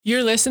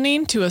You're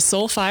listening to a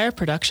Soulfire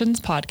Productions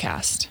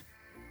podcast.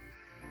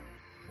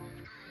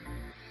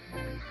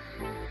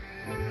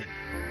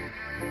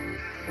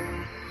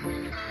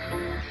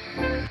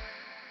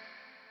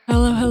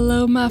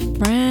 Hello, my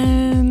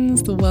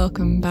friends.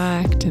 Welcome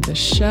back to the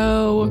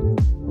show.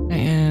 I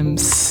am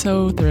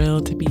so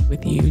thrilled to be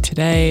with you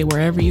today,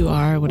 wherever you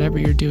are, whatever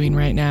you're doing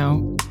right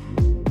now.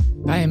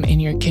 I am in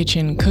your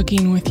kitchen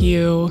cooking with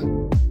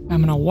you. I'm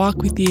going to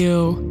walk with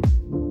you.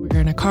 We're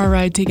in a car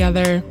ride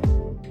together.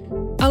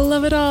 I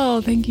love it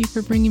all. Thank you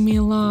for bringing me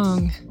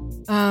along.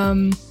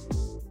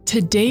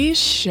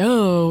 Today's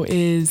show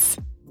is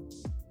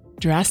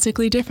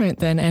drastically different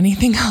than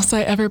anything else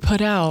I ever put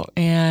out.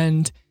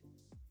 And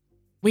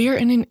we are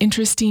in an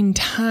interesting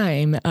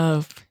time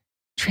of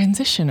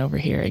transition over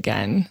here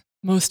again.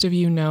 Most of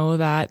you know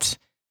that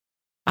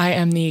I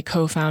am the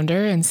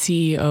co-founder and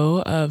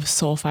CEO of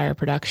Soulfire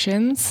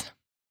Productions.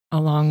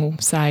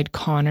 Alongside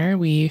Connor,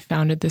 we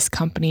founded this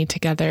company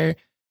together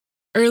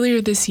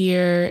earlier this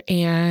year,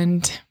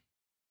 and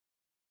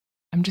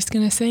I'm just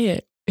going to say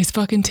it. It's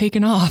fucking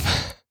taken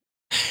off.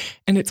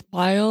 And it's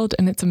wild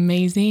and it's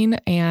amazing.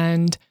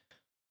 And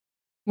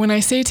when I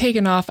say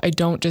taken off, I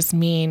don't just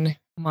mean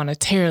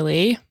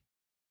monetarily,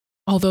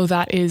 although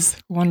that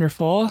is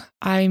wonderful.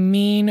 I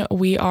mean,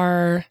 we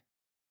are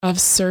of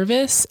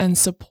service and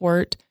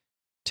support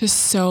to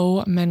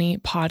so many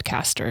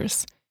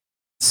podcasters,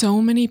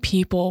 so many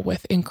people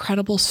with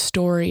incredible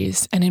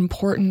stories and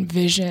important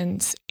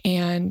visions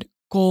and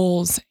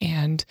goals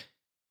and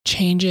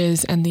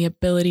changes and the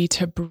ability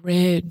to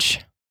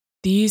bridge.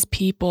 These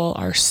people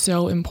are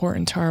so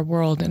important to our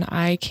world, and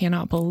I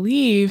cannot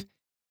believe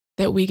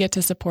that we get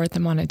to support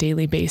them on a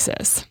daily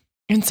basis.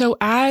 And so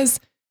as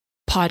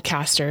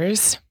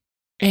podcasters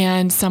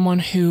and someone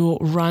who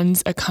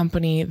runs a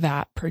company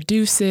that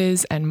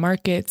produces and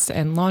markets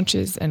and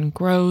launches and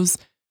grows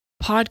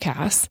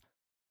podcasts,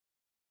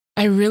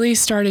 I really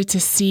started to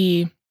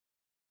see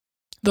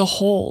the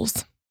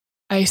holes.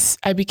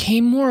 I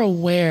became more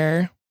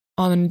aware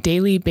on a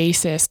daily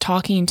basis,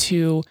 talking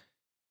to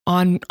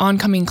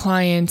oncoming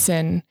clients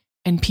and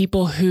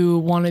people who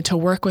wanted to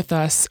work with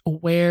us,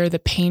 where the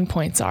pain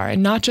points are,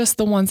 and not just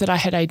the ones that I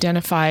had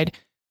identified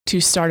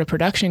to start a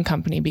production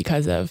company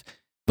because of,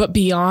 but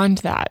beyond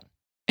that,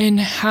 and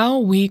how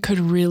we could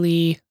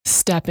really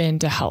step in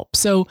to help.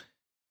 So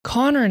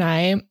Connor and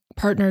I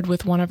partnered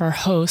with one of our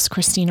hosts,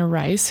 Christina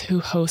Rice,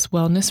 who hosts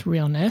Wellness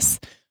Realness.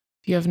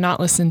 If you have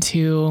not listened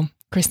to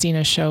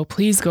Christina's show,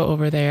 please go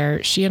over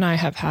there. She and I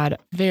have had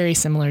very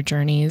similar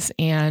journeys,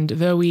 and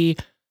though we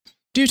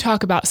do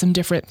talk about some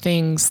different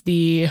things,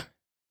 the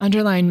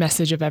underlying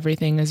message of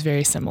everything is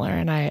very similar,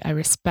 and I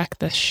respect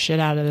the shit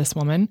out of this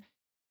woman.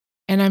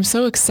 And I'm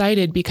so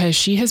excited because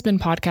she has been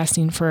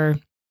podcasting for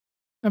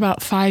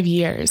about 5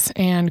 years,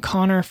 and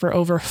Connor for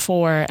over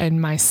 4, and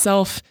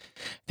myself, I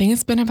think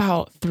it's been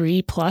about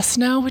 3+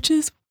 now, which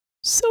is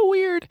so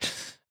weird.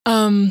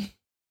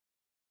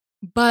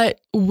 But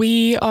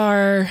we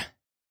are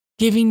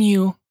giving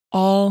you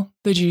all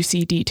the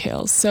juicy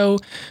details. So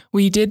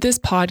we did this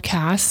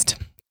podcast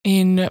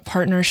in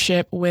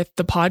partnership with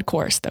the Pod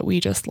Course that we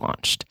just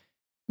launched.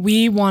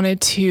 We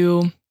wanted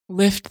to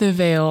lift the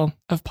veil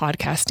of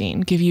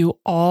podcasting, give you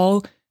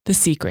all the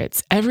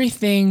secrets,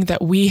 everything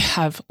that we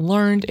have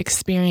learned,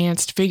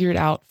 experienced, figured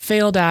out,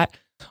 failed at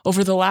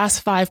over the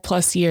last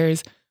 5+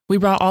 years. We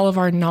brought all of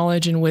our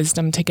knowledge and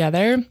wisdom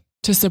together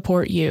to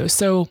support you.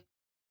 So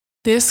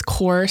this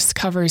course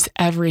covers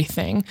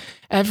everything.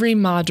 Every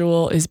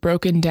module is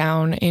broken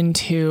down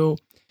into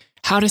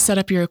how to set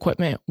up your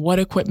equipment, what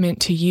equipment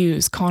to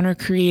use. Connor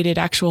created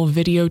actual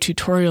video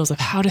tutorials of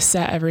how to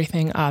set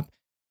everything up.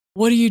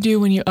 What do you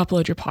do when you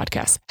upload your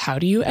podcast? How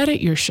do you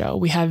edit your show?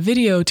 We have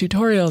video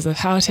tutorials of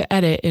how to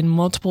edit in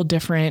multiple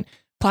different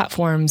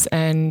platforms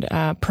and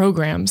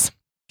programs.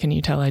 Can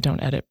you tell I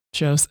don't edit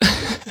shows?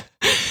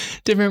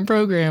 Different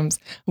programs.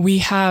 We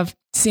have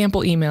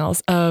sample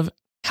emails of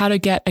how to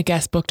get a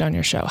guest booked on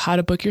your show, how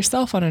to book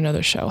yourself on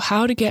another show,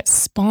 how to get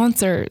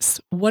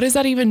sponsors. What does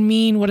that even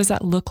mean? What does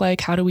that look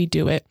like? How do we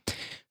do it?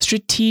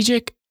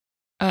 Strategic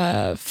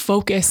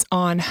focus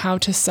on how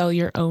to sell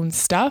your own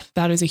stuff.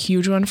 That is a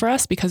huge one for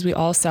us because we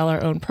all sell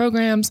our own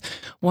programs,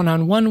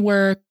 one-on-one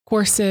work,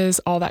 courses,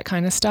 all that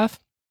kind of stuff.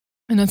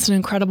 And that's an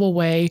incredible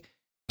way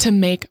to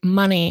make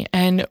money.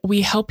 And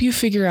we help you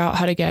figure out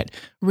how to get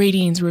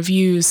ratings,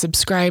 reviews,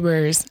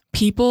 subscribers,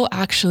 people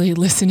actually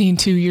listening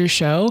to your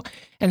show,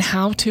 and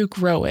how to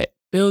grow it,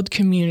 build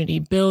community,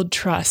 build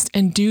trust,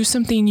 and do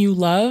something you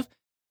love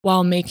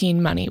while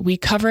making money. We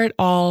cover it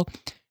all.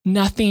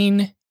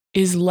 Nothing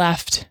is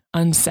left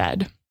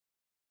unsaid.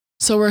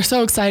 So we're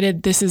so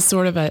excited. This is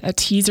sort of a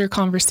teaser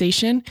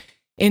conversation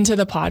into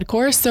the Pod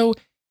Course. So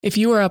if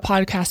you are a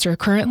podcaster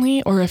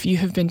currently, or if you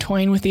have been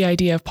toying with the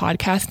idea of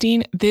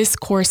podcasting, this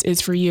course is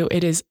for you.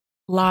 It is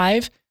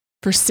live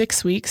for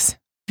 6 weeks,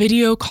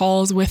 video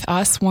calls with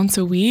us once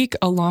a week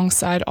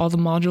alongside all the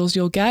modules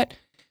you'll get,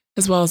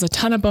 as well as a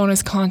ton of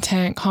bonus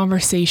content,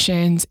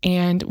 conversations,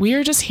 and we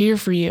are just here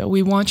for you.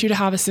 We want you to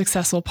have a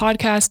successful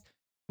podcast.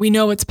 we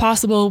know it's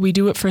possible. We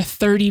do it for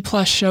 30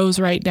 plus shows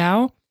right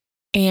now.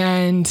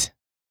 And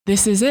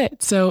this is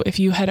it. So if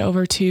you head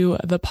over to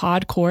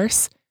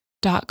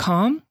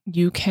thepodcourse.com,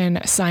 you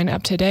can sign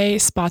up today.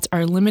 Spots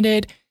are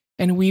limited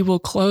and we will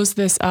close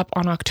this up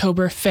on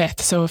October 5th.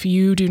 So if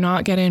you do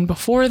not get in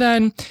before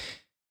then,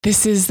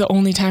 this is the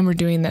only time we're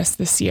doing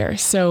this year.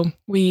 So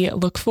we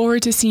look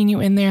forward to seeing you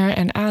in there.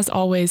 And as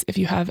always, if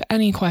you have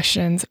any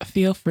questions,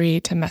 feel free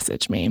to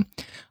message me.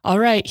 All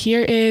right,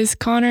 here is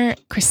Connor,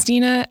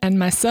 Christina, and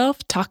myself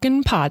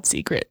talking pod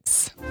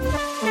secrets.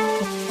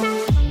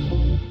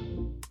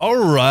 All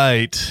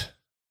right.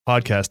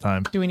 Podcast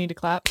time. Do we need to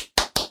clap?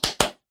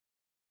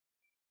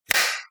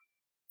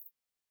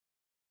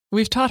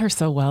 We've taught her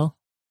so well.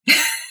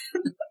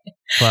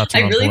 Claps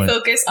I are on really point.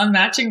 focus on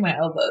matching my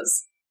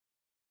elbows.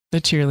 The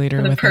cheerleader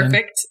For the within.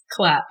 perfect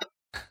clap.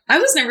 I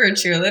was never a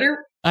cheerleader.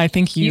 I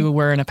think you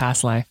were in a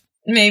past life.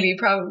 Maybe,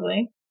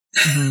 probably.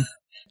 Mhm.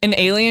 An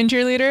alien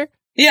cheerleader?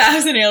 Yeah, I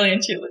was an alien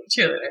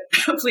cheerleader.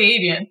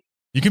 Pleiadian.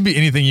 You can be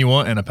anything you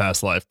want in a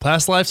past life.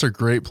 Past lives are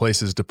great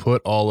places to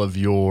put all of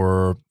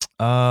your,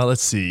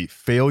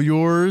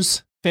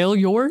 failures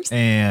Failures?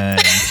 and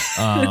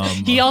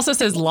He also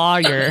says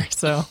lawyer.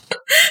 So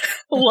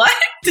What?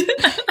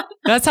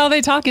 that's how they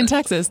talk in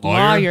Texas.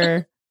 Lawyer?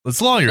 Lawyer.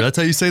 it's lawyer. That's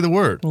how you say the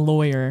word.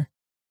 Lawyer.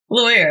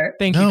 Lawyer.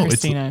 Thank you, No,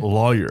 Christina. it's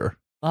lawyer.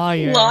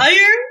 Lawyer. Liar?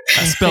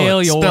 And Spell it.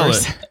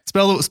 failures.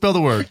 Spell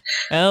the word.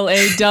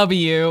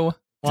 LAWYER.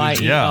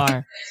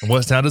 Yeah.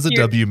 What sound does a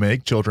You're- W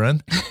make,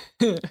 children?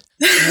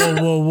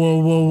 Whoa,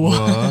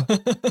 whoa.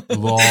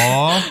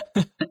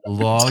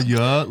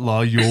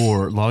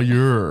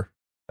 Lawyer.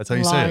 That's how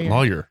you say it.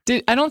 Lawyer.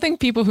 I don't think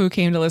people who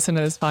came to listen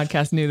to this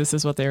podcast knew this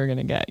is what they were going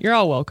to get. You're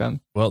all welcome.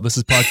 Well, this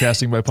is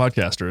podcasting by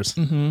podcasters.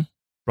 Mm-hmm.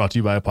 Brought to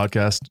you by a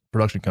podcast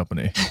production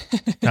company.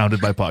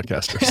 Founded by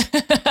podcasters.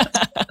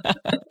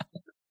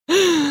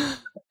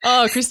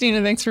 Oh,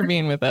 Christina, thanks for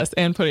being with us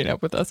and putting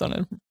up with us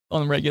on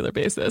a regular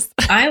basis.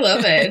 I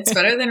love it. It's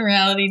better than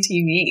reality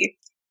TV.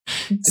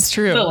 It's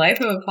true. The life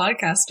of a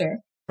podcaster.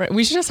 Right.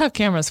 We should just have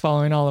cameras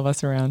following all of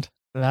us around.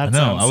 I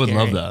know. I would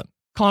love that.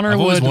 Connor I've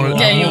always would. wanted.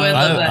 love Yeah, you would that.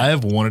 love that. I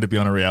have wanted to be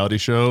on a reality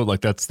show.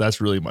 Like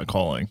that's really my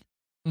calling.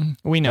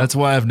 We know. That's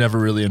why I've never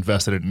really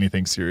invested in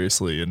anything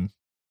seriously, and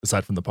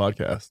aside from the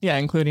podcast. Yeah,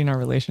 including our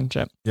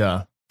relationship.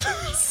 Yeah.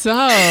 So,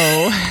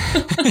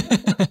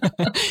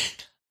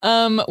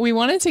 we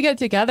wanted to get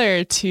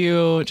together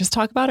to just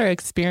talk about our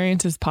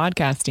experiences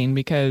podcasting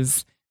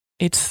because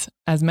it's,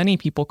 as many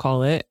people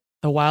call it,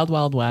 the wild,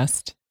 wild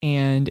west.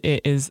 And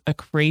it is a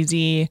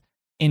crazy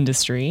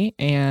industry.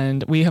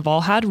 And we have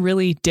all had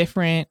really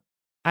different,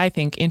 I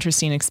think,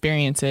 interesting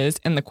experiences.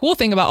 And the cool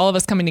thing about all of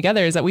us coming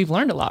together is that we've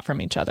learned a lot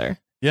from each other.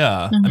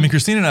 Yeah. I Mhm. mean,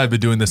 Christina and I have been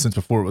doing this since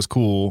before it was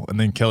cool. And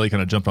then Kelly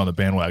kind of jumped on the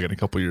bandwagon a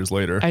couple years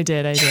later. I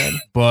did.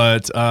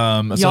 But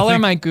Y'all are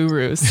my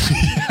gurus.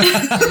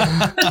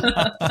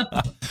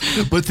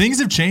 But things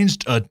have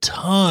changed a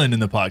ton in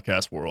the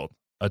podcast world.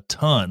 A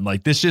ton.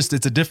 Like it's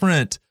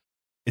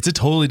a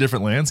totally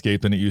different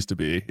landscape than it used to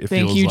be. It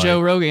Thank feels you, like. Joe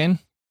Rogan.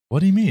 What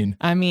do you mean?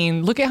 I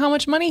mean, look at how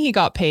much money he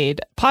got paid.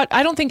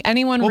 I don't think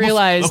anyone Well,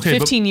 realized okay,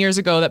 but- 15 years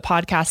ago that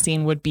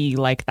podcasting would be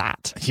like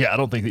that. Yeah, I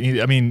don't think.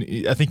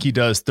 I think he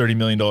does $30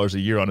 million a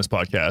year on his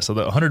podcast. So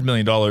the $100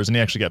 million, and he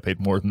actually got paid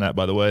more than that.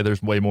 By the way,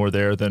 there's way more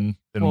there than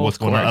Well, what's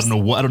of going on. I course.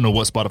 don't know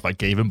what Spotify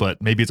gave him,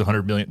 but maybe it's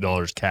 $100 million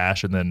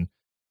cash, and then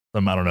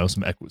some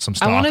some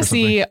stock. I want or to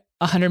something. see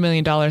 $100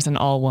 million in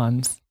all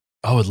ones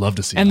I would love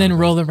to see. and then that.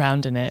 roll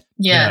around in it.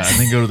 Yes. Yeah, and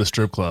then go to the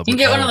strip club. You can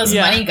with get one all of those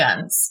Yeah. money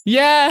guns.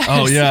 Yeah.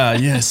 Oh yeah,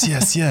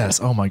 yes.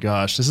 Oh my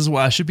gosh, this is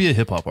why I should be a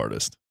hip hop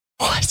artist,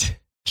 What?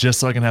 just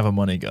so I can have a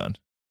money gun.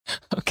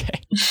 Okay.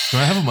 Can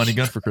I have a money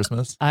gun for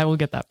Christmas? I will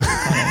get that for you,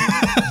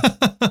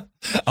 Connor.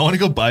 I want to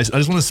go buy. I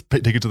just want to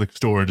take it to the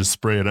store and just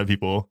spray it at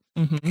people,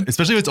 Mhm.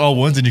 especially if it's all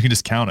ones and you can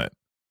just count it.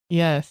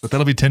 Yes. But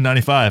that'll be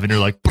 $10.95, and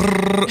you're like,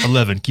 "Brrr,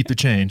 11. Keep the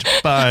change.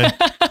 Bye."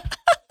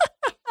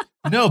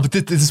 No, but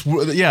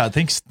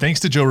thanks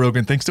to Joe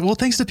Rogan. Thanks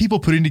to people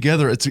putting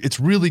together. It's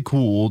really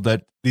cool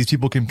that these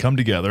people can come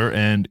together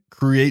and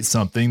create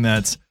something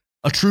that's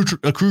a true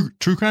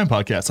crime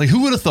podcast. Like,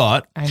 who would have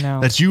thought I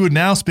know. that you would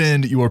now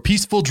spend your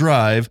peaceful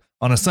drive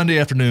on a Sunday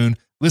afternoon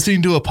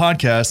listening to a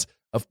podcast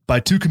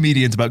by two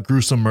comedians about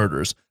gruesome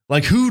murders?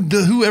 Like,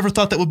 who ever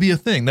thought that would be a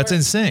thing? That's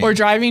insane. Or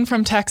driving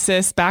from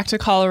Texas back to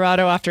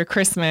Colorado after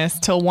Christmas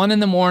till 1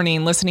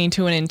 a.m. listening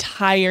to an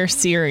entire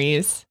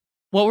series.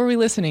 What were we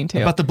listening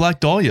to? about the Black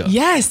Dahlia.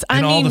 Yes. I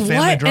And all mean, the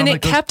family what? drama And that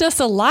it goes- kept us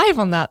alive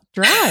on that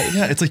drive.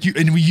 Yeah, it's like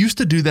and we used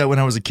to do that when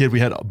I was a kid. We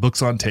had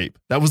books on tape.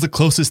 That was the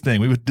closest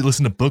thing. We would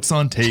listen to books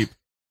on tape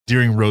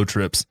during road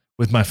trips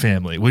with my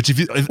family. Which,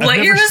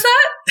 What year was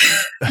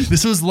that?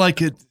 This was like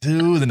to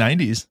the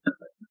 90s.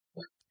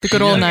 The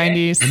good old Okay.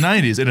 90s. The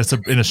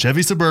 90s in a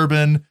Chevy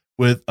Suburban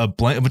with a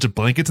bunch of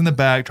blankets in the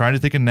back, trying to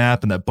take a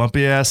nap in that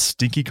bumpy ass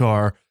stinky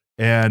car,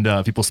 and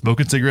people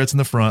smoking cigarettes in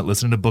the front,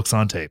 listening to books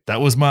on tape. That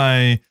was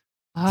my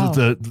Oh.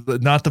 the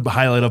not the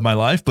highlight of my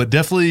life, but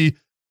definitely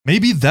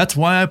maybe that's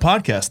why I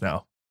podcast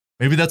now.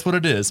 Maybe that's what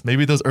it is.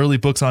 Maybe those early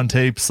books on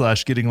tape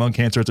 / getting lung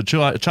cancer as a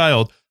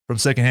child from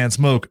Secondhand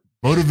Smoke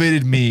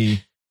motivated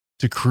me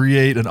to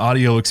create an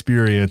audio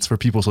experience for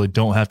people so they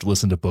don't have to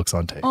listen to books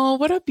on tape. Oh,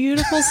 what a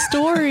beautiful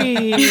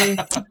story.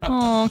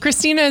 Oh,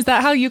 Christina, is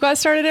that how you got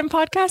started in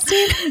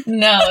podcasting?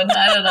 No,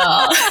 not at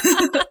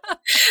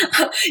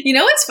all. You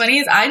know what's funny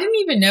is I didn't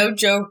even know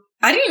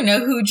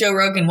who Joe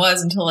Rogan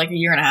was until like a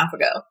year and a half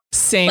ago.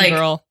 Same,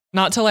 girl.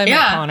 Not till I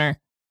met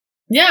Connor.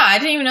 Yeah, I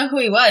didn't even know who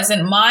he was.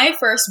 And my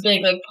first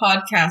big like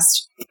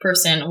podcast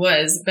person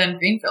was Ben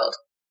Greenfield.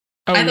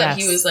 Oh, I thought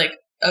he was like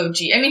OG.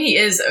 I mean, he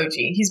is OG.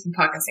 He's been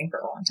podcasting for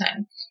a long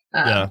time.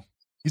 Yeah.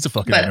 He's a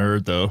fucking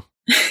nerd, though.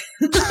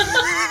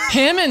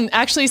 Him and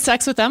actually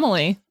Sex with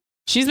Emily.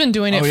 She's been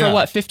doing it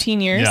for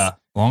 15 years? Yeah,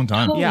 long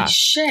time. Holy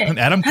shit. And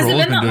Adam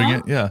Carolla's been doing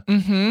it. Yeah.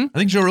 Mm-hmm. I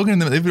think Joe Rogan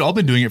and them, they've all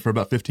been doing it for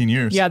about 15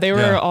 years. Yeah, they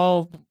were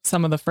all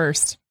some of the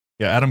first.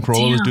 Yeah, Adam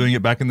Carolla was doing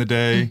it back in the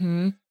day.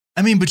 Mm-hmm.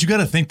 I mean, but you got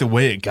to think the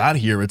way it got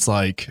here, it's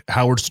like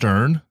Howard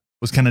Stern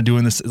was kind of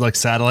doing this like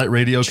satellite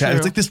radio. It's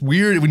like this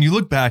weird, when you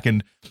look back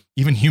and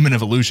even human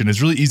evolution, it's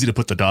really easy to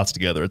put the dots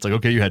together. It's like,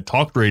 okay, you had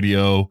talk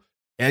radio.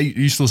 You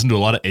used to listen to a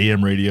lot of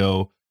AM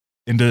radio,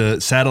 into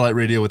satellite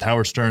radio with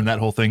Howard Stern, that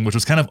whole thing, which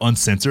was kind of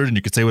uncensored and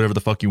you could say whatever the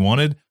fuck you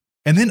wanted.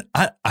 And then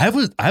I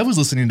was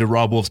listening to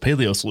Rob Wolf's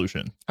Paleo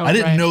Solution. I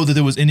didn't know that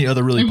there was any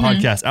other really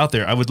podcast out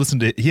there. I would listen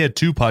to, he had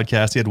two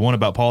podcasts. He had one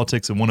about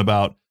politics and one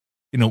about,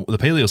 the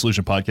Paleo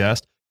Solution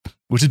podcast,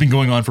 which has been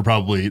going on for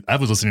probably, I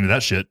was listening to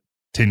that shit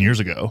 10 years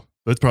ago.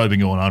 But it's probably been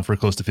going on for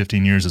close to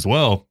 15 years as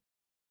well.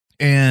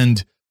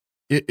 And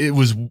there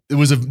was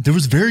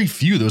very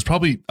few. There was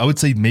probably, I would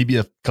say maybe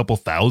a couple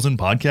thousand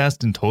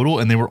podcasts in total.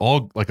 And they were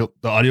all like, the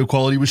audio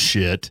quality was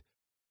shit.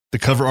 The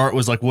cover art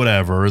was like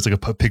whatever. It's like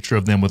a picture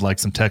of them with like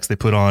some text they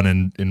put on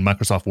in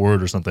Microsoft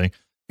Word or something.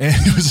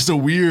 And it was just a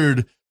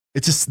weird,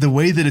 it's just the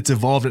way that it's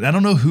evolved. And I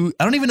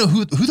don't even know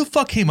who the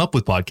fuck came up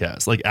with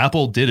podcasts. Like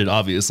Apple did it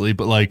obviously,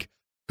 but like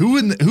who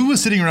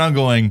was sitting around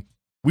going,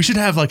 we should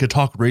have like a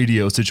talk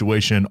radio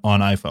situation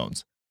on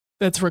iPhones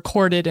that's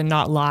recorded and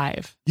not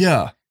live.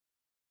 Yeah.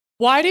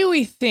 Why do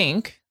we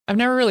think, I've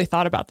never really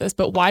thought about this,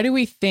 but why do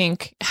we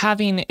think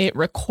having it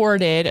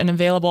recorded and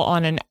available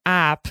on an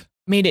app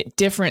made it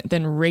different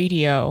than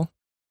radio?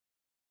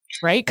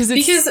 Right? Because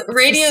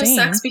radio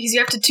sucks because you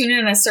have to tune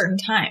in at a certain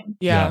time.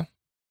 Yeah.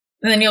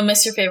 And then you'll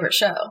miss your favorite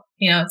show.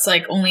 It's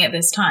like only at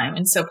this time.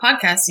 And so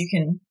podcasts you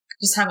can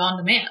just have on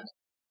demand.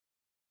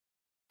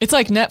 It's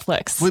like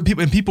Netflix. Well,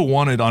 people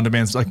wanted on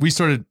demand. Like we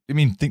started,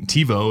 think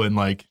TiVo and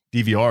like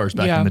DVRs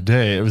back in the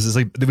day. It was just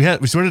like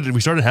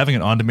we started having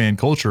an on demand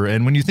culture.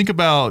 And when you think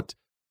about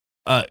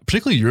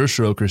particularly your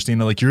show,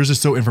 Christina, like yours is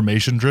so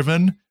information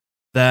driven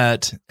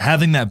that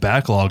having that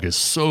backlog is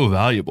so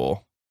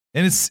valuable.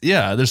 And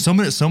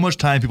there's so much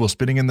time people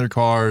spending in their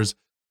cars,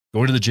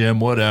 going to the gym,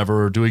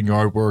 whatever, doing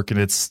yard work, and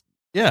it's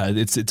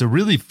a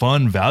really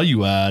fun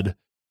value add.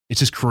 It's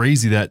just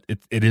crazy that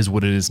it is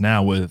what it is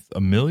now with a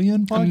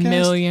million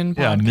podcasts.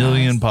 Yeah, a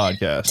million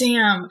podcasts.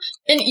 Damn.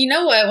 And you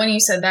know what? When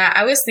you said that,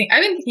 I've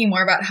been thinking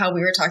more about how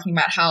we were talking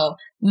about how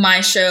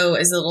my show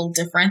is a little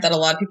different, that a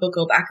lot of people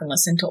go back and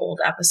listen to old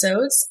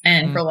episodes.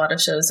 And for a lot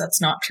of shows, that's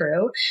not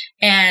true.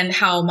 And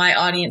how my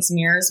audience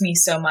mirrors me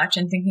so much.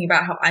 And thinking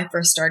about how I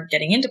first started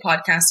getting into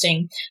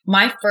podcasting,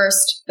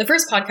 the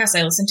first podcast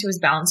I listened to was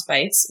Balance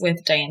Bites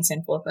with Diane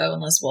Sanfilippo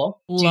and Liz Wolfe.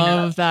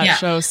 Love that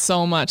show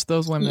so much.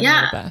 Those women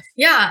are the best.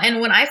 Yeah.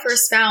 And when I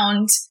first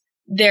found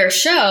their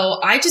show,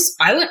 I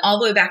went all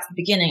the way back to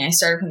the beginning. I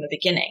started from the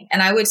beginning,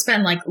 and I would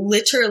spend like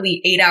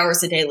literally 8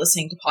 hours a day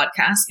listening to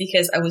podcasts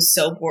because I was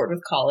so bored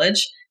with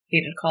college,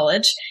 hated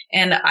college,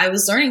 and I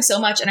was learning so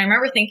much. And I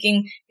remember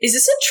thinking, is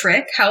this a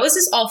trick? How is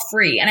this all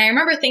free? And I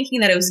remember thinking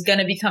that it was going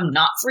to become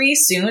not free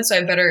soon. So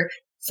I better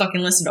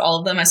fucking listen to all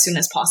of them as soon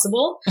as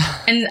possible.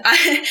 And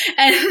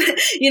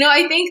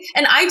I think,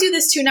 and I do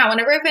this too now.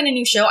 Whenever I find a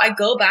new show, I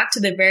go back to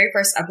the very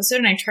first episode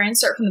and I try and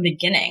start from the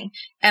beginning.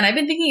 And I've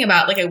been thinking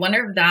about, like, I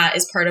wonder if that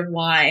is part of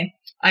why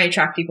I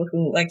attract people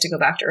who like to go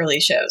back to early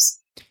shows.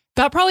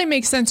 That probably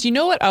makes sense. You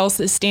know what else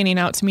is standing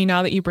out to me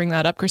now that you bring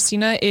that up,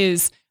 Christina,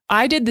 is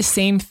I did the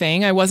same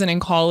thing. I wasn't in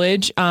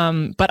college,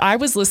 but I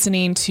was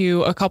listening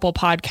to a couple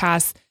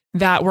podcasts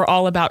that were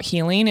all about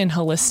healing and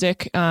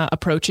holistic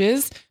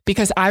approaches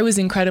because I was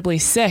incredibly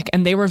sick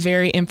and they were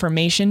very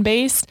information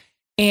based.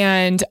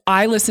 And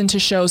I listened to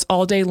shows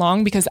all day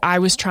long because I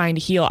was trying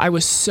to heal. I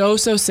was so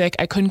sick.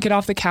 I couldn't get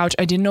off the couch.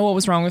 I didn't know what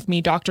was wrong with me.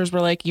 Doctors were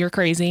like, you're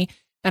crazy.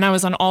 And I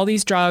was on all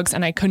these drugs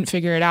and I couldn't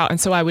figure it out. And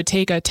so I would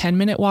take a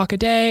 10-minute walk a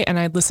day and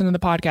I'd listen to the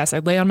podcast.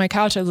 I'd lay on my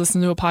couch. I'd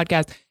listen to a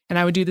podcast and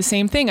I would do the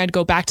same thing. I'd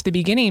go back to the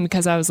beginning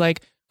because I was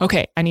like,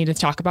 okay, I need to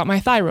talk about my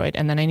thyroid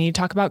and then I need to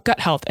talk about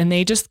gut health. And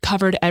they just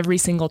covered every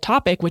single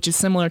topic, which is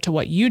similar to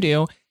what you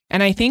do.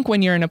 And I think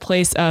when you're in a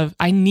place of,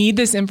 I need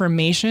this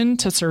information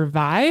to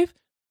survive,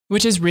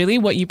 which is really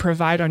what you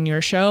provide on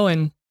your show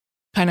and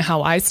kind of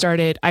how I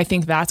started, I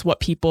think that's what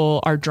people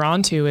are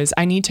drawn to is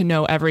I need to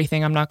know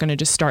everything. I'm not going to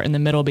just start in the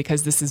middle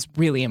because this is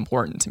really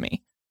important to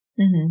me.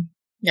 Mm-hmm.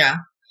 Yeah.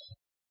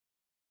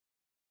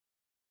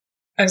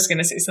 I was going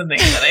to say something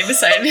that I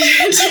decided to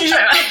change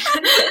my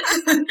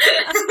mind.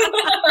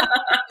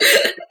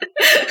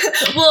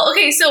 Well,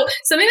 okay, so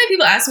something that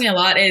people ask me a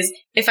lot is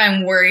if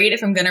I'm worried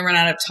if I'm going to run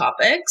out of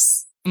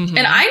topics. Mm-hmm.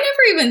 And I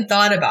never even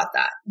thought about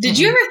that. Did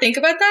you ever think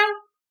about that?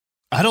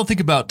 I don't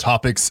think about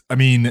topics. I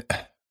mean,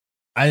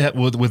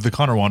 with the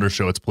Connor Wander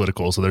show, it's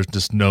political, so there's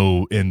just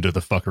no end to the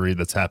fuckery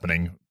that's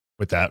happening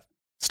with that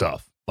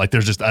stuff. Like,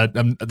 there's just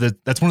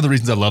that's one of the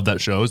reasons I love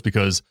that show, is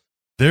because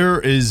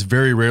there is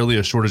very rarely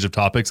a shortage of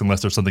topics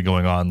unless there's something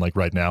going on like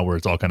right now where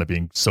it's all kind of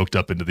being soaked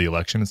up into the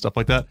election and stuff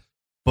like that.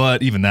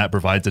 But even that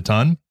provides a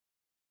ton.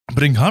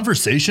 But in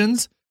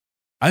conversations,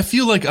 I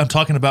feel like I'm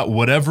talking about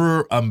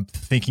whatever I'm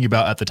thinking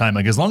about at the time.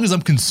 Like, as long as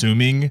I'm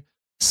consuming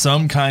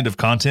some kind of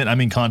content, I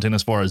mean content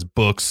as far as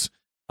books,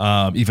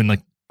 even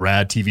like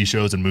rad TV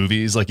shows and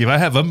movies. Like, if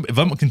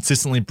I'm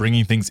consistently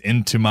bringing things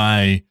into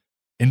my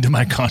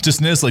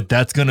consciousness, like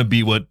that's going to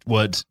be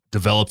what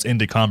develops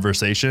into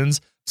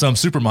conversations. So I'm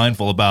super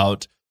mindful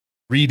about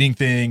reading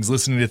things,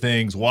 listening to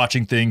things,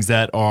 watching things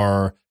that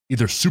are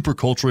either super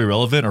culturally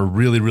relevant or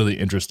really, really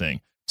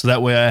interesting. So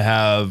that way I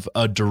have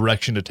a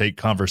direction to take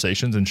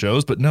conversations and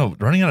shows. But no,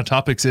 running out of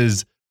topics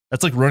that's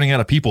like running out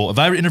of people. If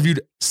I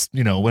interviewed,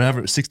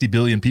 60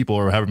 billion people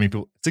or however many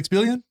people, 6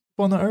 billion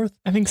people on the earth?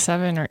 I think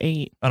 7 or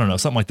 8. I don't know,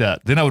 something like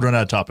that. Then I would run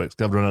out of topics.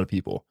 I would run out of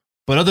people.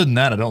 But other than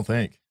that, I don't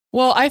think.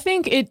 Well, I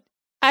think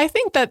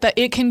that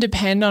it can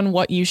depend on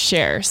what you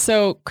share.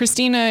 So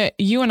Christina,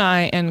 you and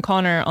I and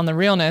Connor on The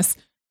Realness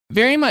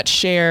very much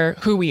share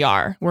who we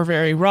are. We're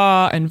very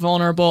raw and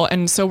vulnerable.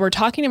 And so we're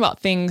talking about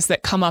things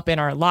that come up in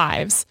our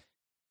lives.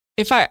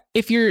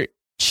 If you're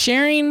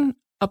sharing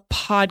a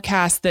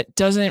podcast that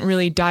doesn't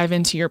really dive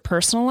into your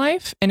personal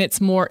life and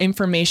it's more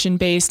information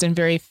based and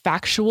very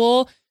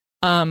factual,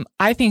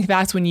 I think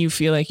that's when you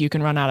feel like you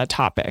can run out of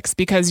topics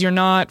because you're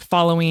not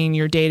following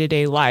your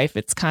day-to-day life.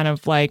 It's kind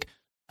of like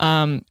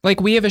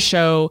we have a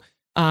show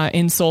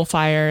in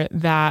Soulfire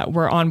that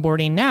we're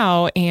onboarding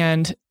now,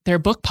 and they're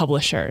book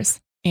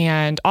publishers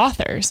and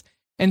authors.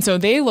 And so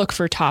they look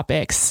for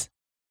topics.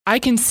 I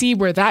can see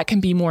where that can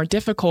be more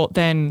difficult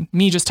than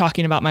me just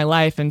talking about my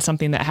life and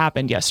something that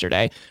happened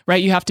yesterday,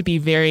 right? You have to be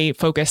very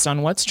focused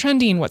on what's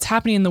trending, what's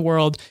happening in the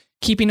world,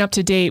 keeping up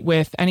to date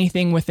with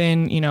anything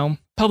within,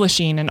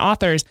 publishing and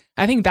authors.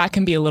 I think that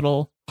can be a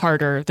little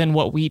harder than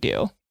what we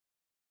do.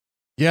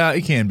 Yeah,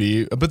 it can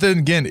be. But then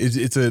again,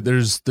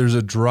 there's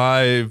a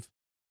drive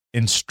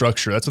in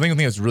structure. That's the thing I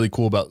think that's really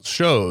cool about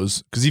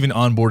shows, because even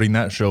onboarding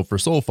that show for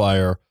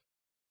Soulfire,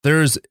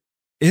 there's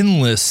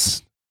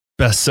endless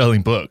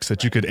best-selling books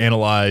that you could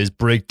analyze,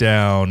 break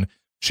down,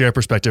 share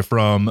perspective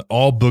from.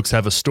 All books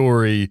have a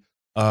story.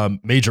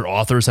 Major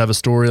authors have a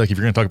story. Like if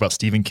you're going to talk about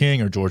Stephen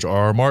King or George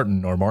R.R.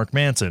 Martin or Mark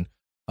Manson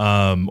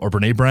or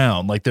Brene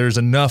Brown, like there's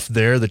enough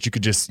there that you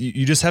could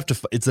you just have to,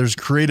 there's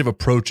creative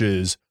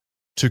approaches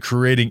to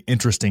creating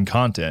interesting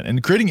content.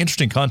 And creating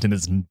interesting content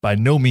is by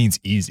no means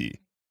easy.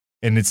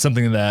 And it's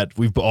something that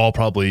we've all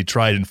probably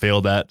tried and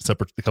failed at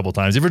a couple of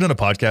times. You ever done a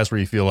podcast where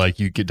you feel like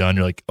you get done,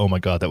 you're like, oh my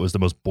God, that was the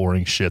most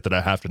boring shit that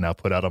I have to now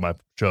put out on my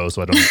show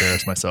so I don't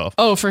embarrass myself.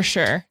 Oh, for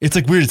sure. It's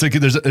like weird. It's like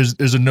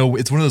there's a no,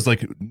 it's one of those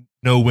like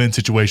no-win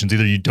situations.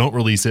 Either you don't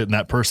release it and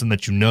that person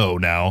that you know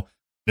now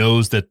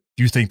knows that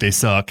you think they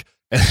suck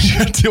and you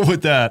have to deal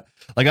with that.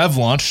 Like I've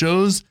launched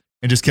shows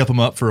and just kept them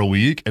up for a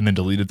week and then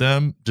deleted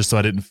them just so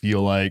I didn't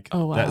feel like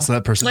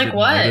that person like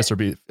what? Notice or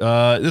be,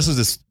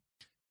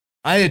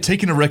 I had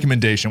taken a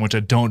recommendation, which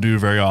I don't do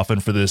very often,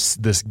 for this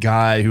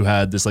guy who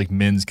had this like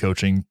men's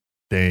coaching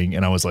thing.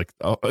 And I was like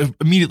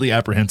immediately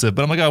apprehensive,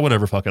 but I'm like, oh,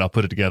 whatever, fuck it. I'll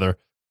put it together.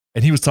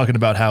 And he was talking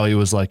about how he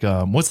was like,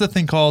 what's that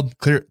thing called?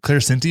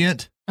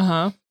 Clairsentient?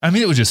 Uh-huh. I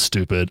mean, it was just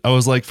stupid. I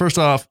was like, first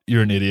off,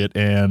 you're an idiot.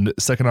 And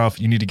second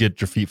off, you need to get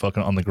your feet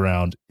fucking on the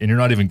ground. And you're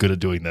not even good at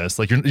doing this.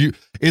 Like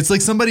it's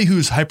like somebody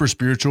who's hyper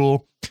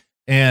spiritual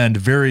and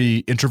very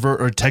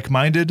introvert or tech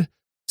minded.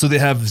 So they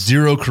have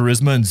zero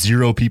charisma and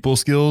zero people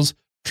skills.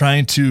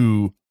 Trying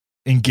to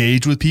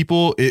engage with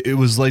people, it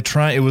was like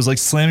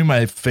slamming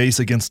my face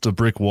against a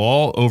brick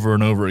wall over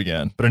and over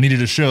again. But I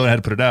needed a show and I had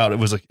to put it out. It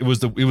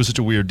was such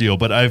a weird deal.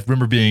 But I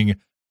remember being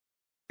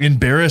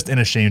embarrassed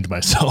and ashamed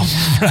myself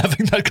for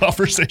having that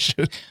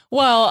conversation.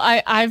 Well,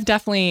 I've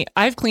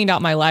cleaned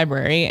out my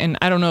library, and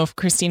I don't know if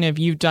Christina, if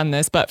you've done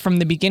this, but from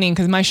the beginning,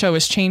 because my show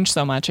has changed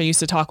so much. I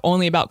used to talk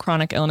only about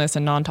chronic illness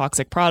and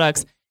non-toxic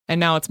products. And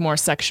now it's more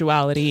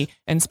sexuality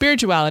and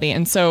spirituality.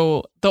 And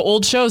so the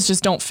old shows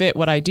just don't fit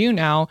what I do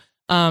now.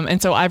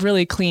 And so I've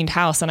really cleaned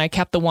house, and I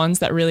kept the ones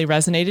that really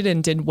resonated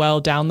and did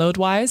well download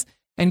wise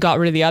and got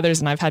rid of the others.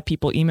 And I've had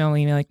people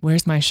emailing me like,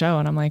 where's my show?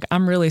 And I'm like,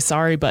 I'm really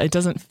sorry, but it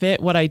doesn't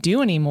fit what I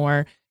do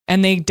anymore.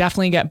 And they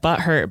definitely get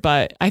butthurt.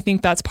 But I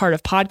think that's part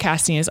of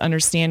podcasting, is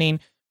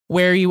understanding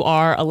where you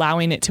are,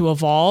 allowing it to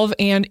evolve.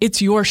 And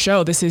it's your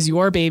show. This is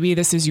your baby.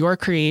 This is your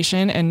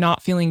creation, and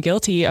not feeling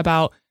guilty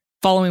about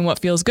following what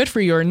feels good for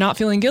you, or not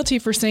feeling guilty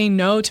for saying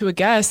no to a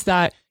guest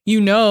that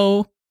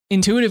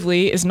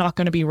intuitively is not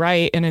going to be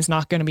right and is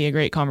not going to be a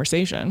great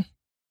conversation.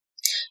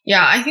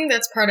 Yeah, I think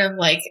that's part of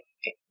like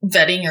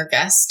vetting your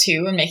guests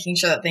too and making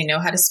sure that they know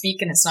how to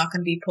speak and it's not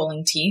going to be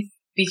pulling teeth,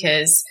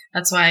 because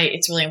that's why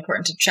it's really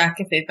important to check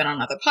if they've been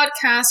on other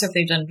podcasts or if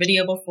they've done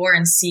video before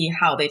and see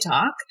how they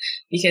talk.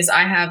 Because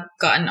I have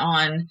gotten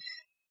on,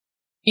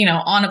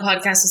 on a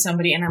podcast with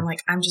somebody and I'm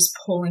like, I'm just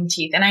pulling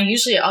teeth. And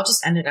I'll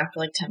just end it after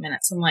like 10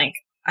 minutes. I'm like,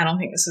 I don't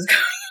think this is going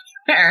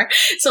anywhere.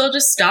 So I'll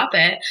just stop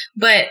it.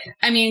 But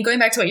I mean, going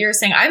back to what you were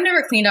saying, I've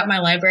never cleaned up my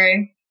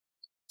library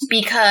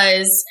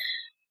because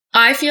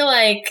I feel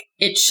like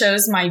it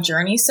shows my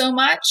journey so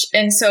much.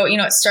 And so,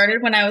 it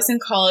started when I was in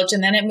college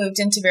and then it moved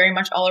into very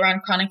much all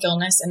around chronic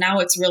illness. And now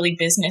it's really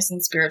business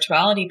and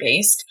spirituality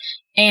based.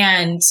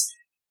 And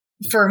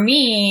for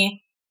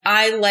me,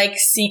 I like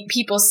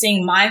people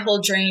seeing my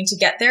whole journey to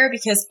get there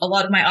because a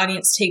lot of my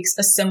audience takes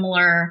a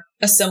similar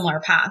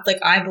path. Like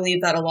I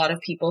believe that a lot of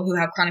people who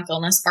have chronic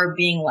illness are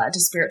being led to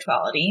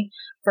spirituality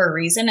for a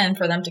reason and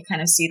for them to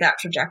kind of see that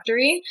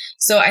trajectory.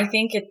 So I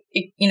think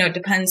it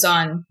depends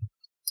on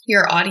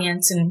your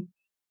audience. And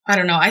I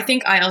don't know. I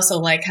think I also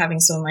like having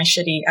some of my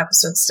shitty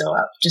episodes still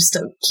up just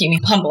to keep me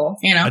humble,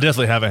 I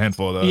definitely have a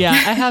handful of those. Yeah,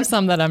 I have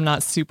some that I'm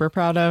not super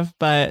proud of,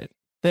 but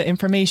the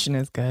information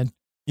is good.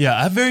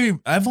 Yeah,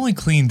 I've only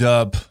cleaned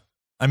up.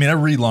 I mean, I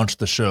relaunched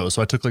the show,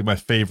 so I took like my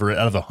favorite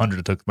out of 100.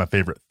 I took my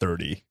favorite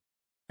 30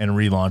 and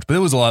relaunched. But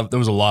there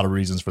was a lot of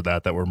reasons for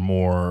that were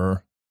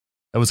more.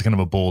 That was kind of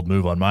a bold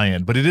move on my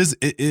end. But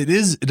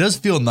it does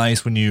feel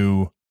nice when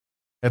you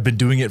have been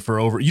doing it for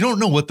over. You don't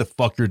know what the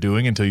fuck you're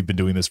doing until you've been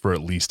doing this for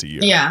at least a year.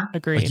 Yeah,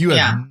 agreed. Like you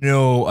have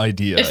no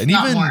idea, if and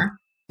not more.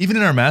 Even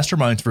in our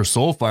masterminds for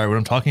Soulfire, when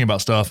I'm talking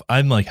about stuff,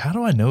 I'm like, how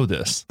do I know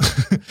this?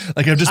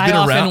 Like I've just been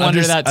around.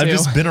 I've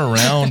just been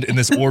around in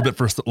this orbit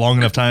for long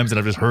enough times that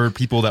I've just heard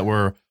people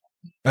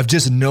I've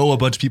just know a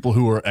bunch of people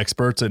who are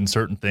experts in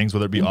certain things,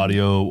 whether it be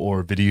audio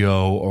or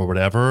video or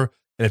whatever,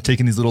 and have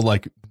taken these little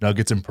like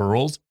nuggets and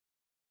pearls,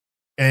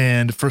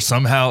 and for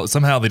somehow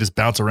they just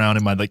bounce around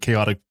in my like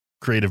chaotic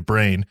creative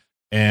brain.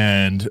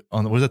 And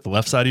on what is that, the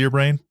left side of your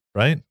brain,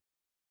 right?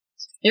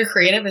 Your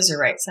creative is your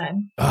right side.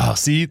 Oh,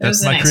 see,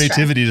 that's my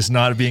creativity, just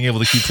not being able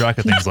to keep track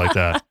of things like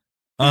that.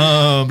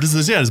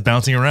 Just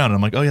bouncing around. And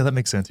I'm like, oh yeah, that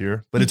makes sense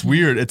here. But it's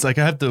weird. It's like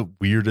I have the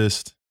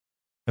weirdest.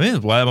 I mean,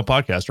 that's why I'm a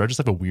podcaster. I just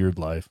have a weird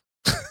life.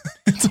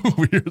 It's a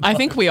weird life. I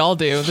think we all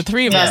do. The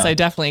three of us, I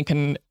definitely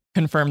can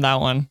confirm that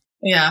one.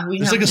 Yeah,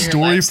 there's like a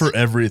story lives. For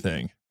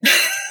everything.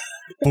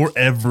 For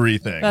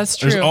everything. That's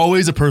true. There's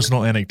always a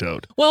personal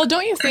anecdote. Well,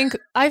 don't you think?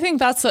 I think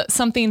that's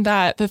something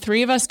that the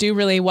three of us do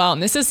really well.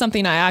 And this is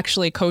something I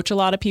actually coach a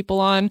lot of people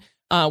on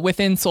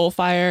within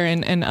Soulfire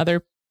and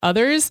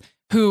others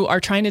who are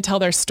trying to tell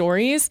their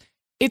stories.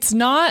 It's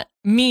not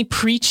me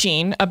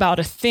preaching about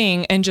a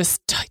thing and just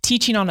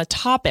teaching on a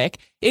topic.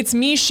 It's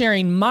me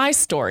sharing my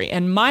story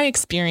and my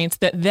experience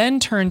that then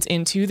turns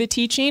into the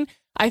teaching.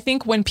 I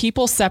think when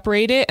people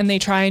separate it and they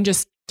try and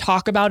just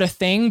talk about a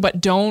thing,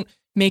 but don't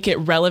make it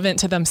relevant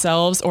to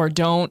themselves or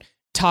don't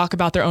talk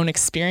about their own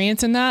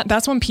experience in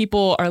that's when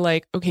people are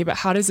like, okay, but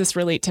how does this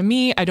relate to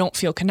me? I don't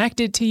feel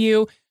connected to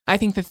you. I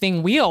think the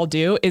thing we all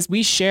do is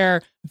we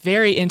share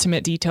very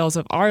intimate details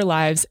of our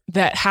lives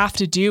that have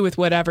to do with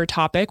whatever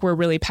topic we're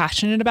really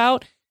passionate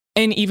about.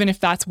 And even if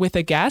that's with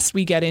a guest,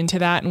 we get into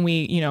that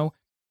and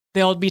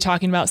they'll be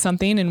talking about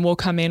something and we'll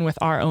come in with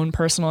our own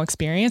personal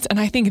experience. And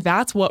I think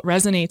that's what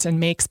resonates and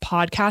makes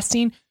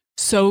podcasting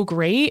so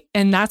great.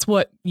 And that's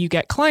what you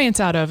get clients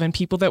out of and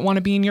people that want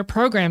to be in your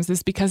programs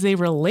is because they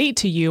relate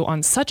to you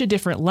on such a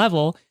different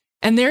level.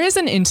 And there is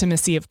an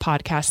intimacy of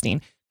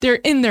podcasting. They're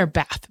in their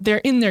bath, they're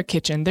in their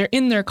kitchen, they're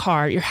in their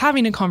car, you're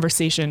having a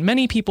conversation.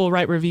 Many people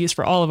write reviews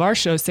for all of our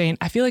shows saying,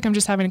 I feel like I'm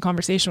just having a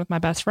conversation with my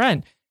best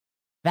friend.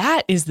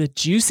 That is the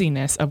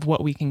juiciness of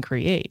what we can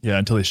create. Yeah,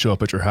 until they show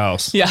up at your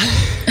house. Yeah.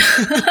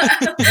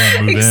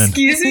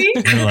 Excuse me?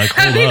 You're like,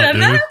 hold up,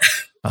 dude. That?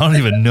 I don't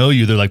even know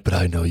you. They're like, but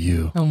I know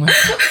you. Oh my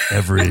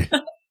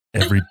God.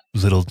 Every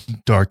little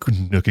dark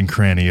nook and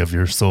cranny of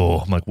your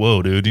soul. I'm like,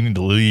 whoa, dude, you need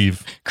to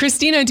leave.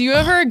 Christina, do you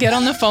ever get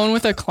on the phone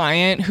with a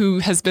client who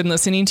has been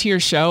listening to your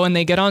show and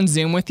they get on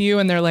Zoom with you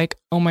and they're like,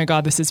 oh my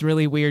God, this is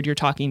really weird. You're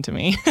talking to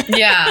me.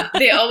 Yeah,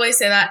 they always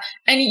say that.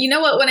 And you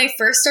know what? When I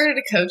first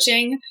started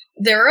coaching,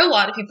 there were a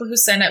lot of people who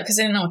signed up because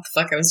I didn't know what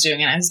the fuck I was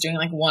doing. And I was doing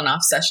like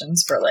one-off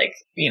sessions for like,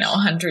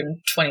 $120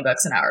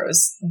 an hour. It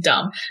was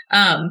dumb.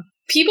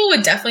 People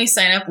would definitely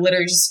sign up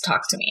literally just to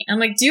talk to me. I'm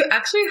like, do you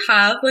actually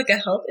have like a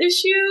health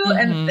issue? Mm-hmm.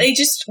 And they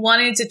just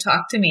wanted to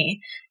talk to me.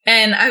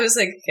 And I was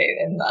like, okay,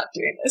 I'm not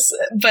doing this.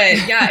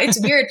 But yeah,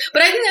 it's weird.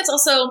 But I think that's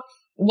also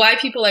why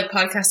people like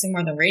podcasting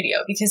more than radio,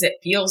 because it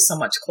feels so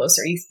much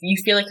closer.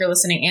 You feel like you're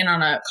listening in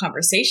on a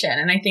conversation.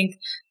 And I think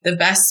the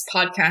best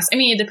podcast, I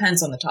mean, it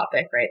depends on the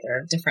topic, right? There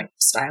are different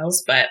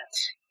styles, but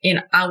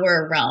in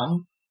our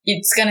realm,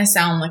 it's going to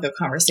sound like a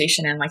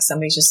conversation and like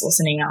somebody's just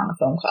listening on a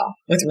phone call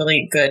with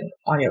really good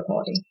audio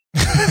quality.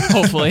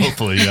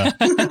 Hopefully, yeah.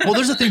 Well,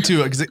 there's a thing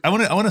too, because I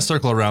want to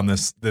circle around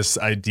this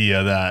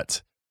idea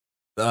that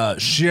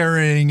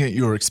sharing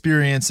your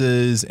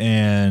experiences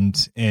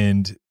and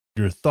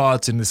your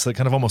thoughts in this like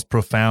kind of almost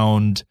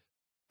profound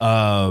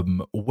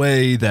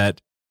way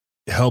that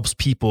helps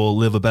people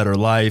live a better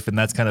life, and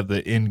that's kind of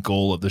the end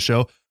goal of the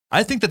show.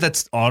 I think that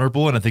that's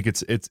honorable, and I think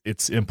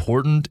it's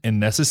important and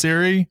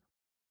necessary.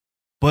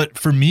 But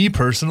for me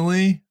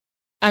personally,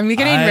 I'm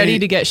getting ready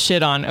to get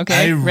shit on.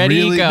 Okay,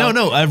 ready to go.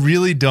 No, I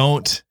really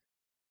don't.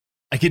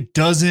 Like, it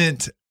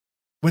doesn't.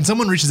 When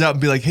someone reaches out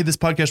and be like, "Hey, this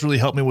podcast really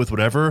helped me with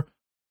whatever,"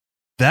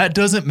 that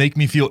doesn't make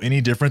me feel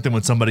any different than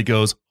when somebody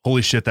goes,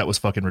 "Holy shit, that was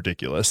fucking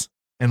ridiculous."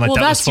 And like,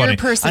 that was funny. Your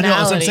personality.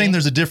 I know. I'm saying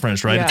there's a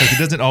difference, right? Yeah. It's like, it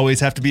doesn't always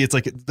have to be. It's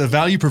like the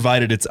value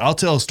provided. I'll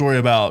tell a story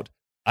about,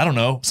 I don't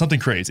know, something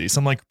crazy,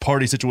 some like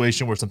party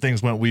situation where some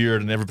things went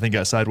weird and everything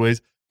got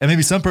sideways. And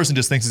maybe some person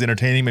just thinks it's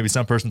entertaining. Maybe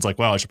some person's like,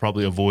 wow, I should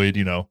probably avoid,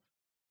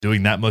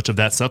 doing that much of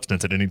that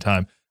substance at any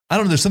time. I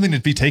don't know. There's something to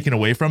be taken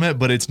away from it,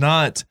 but it's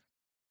not,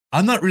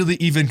 I'm not really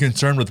even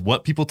concerned with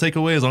what people take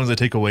away as long as they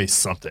take away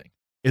something.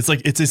 It's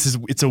like,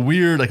 it's a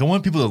weird, like, I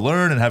want people to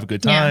learn and have a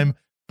good time. Yeah.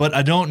 But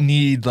I don't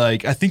need,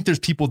 like, I think there's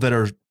people that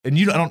are, and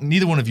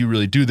neither one of you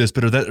really do this,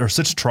 but that are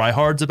such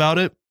tryhards about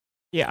it.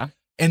 Yeah.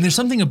 And there's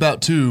something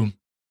about too,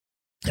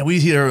 and we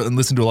hear and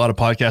listen to a lot of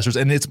podcasters,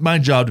 and it's my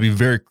job to be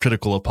very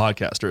critical of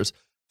podcasters.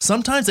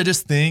 Sometimes I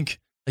just think,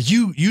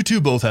 you two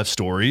both have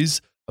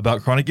stories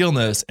about chronic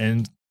illness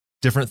and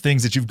different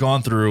things that you've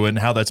gone through and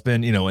how that's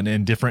been,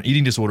 and different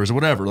eating disorders or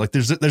whatever. Like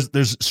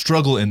there's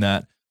struggle in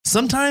that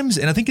sometimes.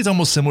 And I think it's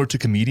almost similar to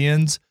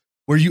comedians,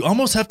 where you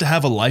almost have to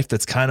have a life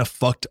that's kind of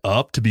fucked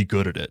up to be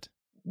good at it.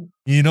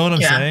 You know what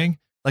I'm saying?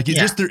 Like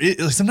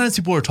sometimes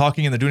people are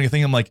talking and they're doing a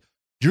thing. I'm like,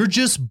 you're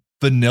just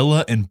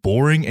vanilla and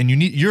boring, and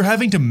you're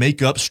having to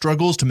make up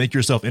struggles to make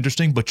yourself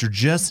interesting, but you're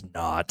just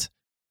not.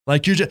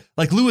 Like, you're just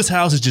like, Lewis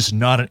Howes is just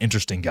not an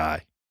interesting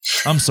guy.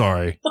 I'm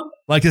sorry.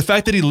 Like, the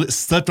fact that he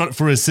slept on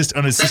his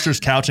sister's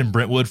couch in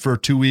Brentwood for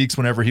 2 weeks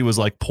whenever he was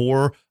like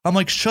poor. I'm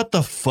like, shut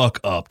the fuck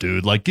up,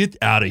 dude. Like, get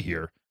out of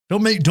here.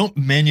 Don't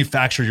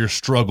manufacture your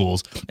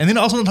struggles. And then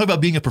also don't talk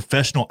about being a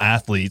professional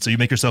athlete so you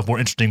make yourself more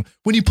interesting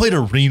when you played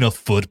arena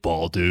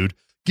football, dude.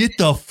 Get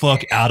the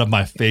fuck out of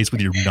my face with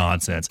your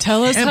nonsense.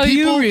 Tell us how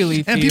you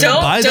really feel.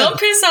 Don't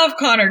piss off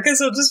Connor, because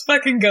he'll just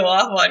fucking go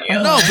off on you.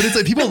 No, but it's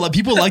like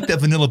people like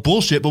that vanilla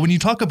bullshit. But when you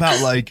talk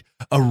about like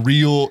a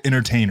real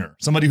entertainer,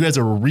 somebody who has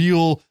a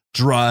real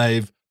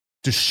drive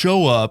to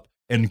show up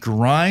and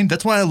grind,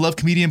 that's why I love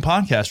comedian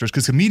podcasters,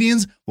 because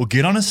comedians will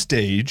get on a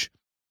stage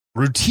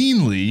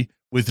routinely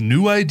with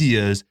new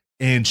ideas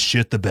and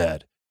shit the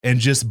bed and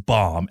just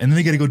bomb. And then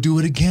they got to go do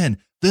it again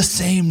the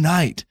same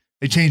night.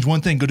 They change one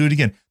thing, go do it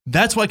again.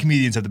 That's why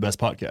comedians have the best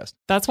podcast.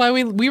 That's why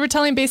we were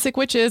telling Basic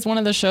Witches, one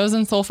of the shows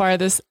in Soulfire,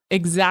 this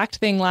exact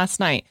thing last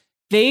night.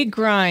 They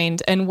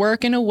grind and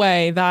work in a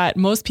way that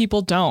most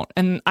people don't.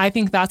 And I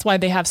think that's why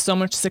they have so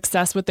much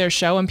success with their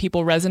show and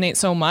people resonate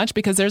so much,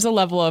 because there's a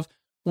level of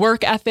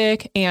work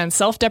ethic and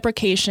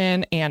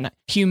self-deprecation and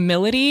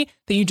humility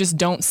that you just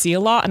don't see a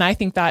lot. And I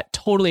think that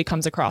totally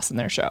comes across in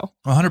their show.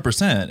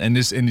 100%. And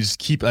just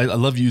keep, I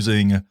love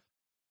using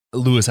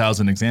Lewis Howes as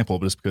an example,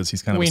 just because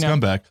he's kind of a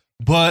scumbag.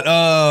 But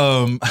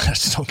I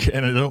just don't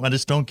care. I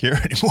just don't care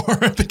anymore.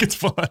 I think it's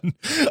fun.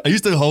 I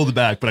used to hold it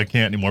back, but I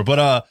can't anymore.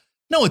 But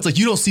no, it's like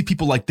you don't see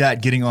people like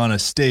that getting on a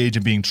stage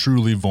and being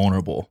truly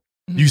vulnerable.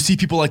 Mm-hmm. You see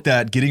people like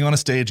that getting on a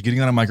stage,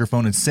 getting on a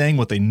microphone and saying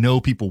what they know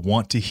people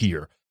want to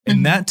hear.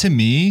 And that to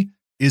me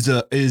is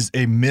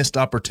a missed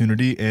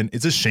opportunity, and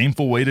it's a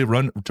shameful way to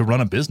run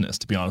a business,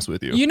 to be honest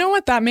with you. You know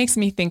what that makes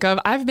me think of?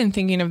 I've been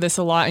thinking of this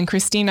a lot. And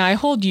Christina, I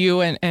hold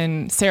you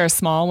and Sarah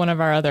Small, one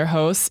of our other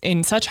hosts,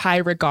 in such high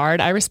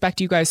regard. I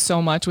respect you guys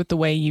so much with the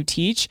way you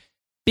teach,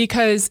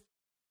 because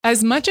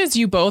as much as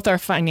you both are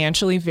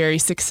financially very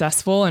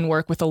successful and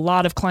work with a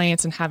lot of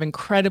clients and have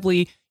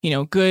incredibly,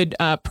 good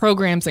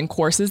programs and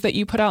courses that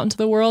you put out into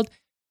the world,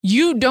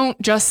 you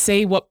don't just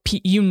say what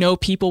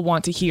people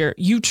want to hear.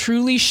 You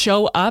truly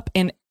show up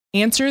and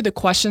answer the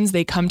questions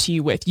they come to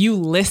you with. You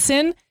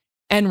listen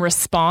and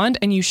respond,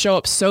 and you show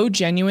up so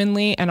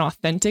genuinely and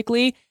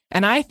authentically.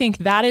 And I think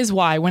that is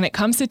why, when it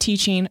comes to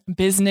teaching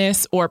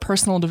business or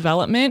personal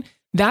development,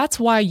 that's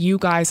why you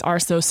guys are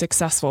so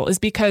successful, is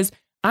because,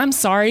 I'm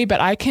sorry,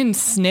 but I can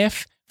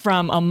sniff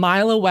from a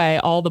mile away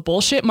all the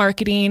bullshit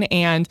marketing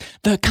and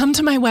the come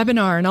to my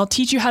webinar and I'll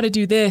teach you how to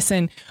do this.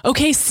 And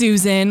okay,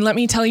 Susan, let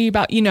me tell you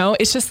about,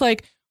 it's just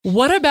like,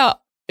 what about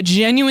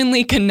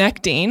genuinely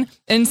connecting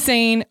and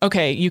saying,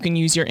 okay, you can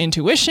use your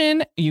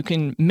intuition, you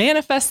can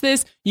manifest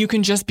this, you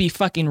can just be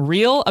fucking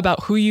real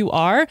about who you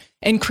are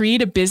and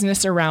create a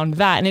business around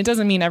that. And it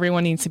doesn't mean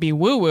everyone needs to be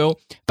woo-woo,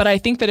 but I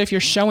think that if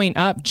you're showing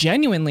up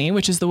genuinely,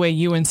 which is the way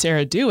you and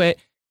Sarah do it,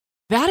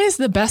 that is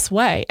the best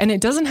way. And it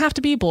doesn't have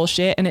to be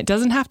bullshit and it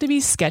doesn't have to be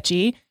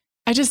sketchy.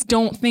 I just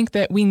don't think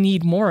that we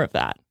need more of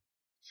that.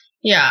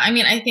 Yeah. I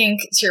mean, I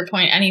think to your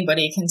point,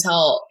 anybody can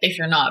tell if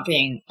you're not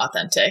being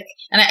authentic.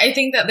 And I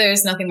think that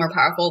there's nothing more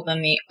powerful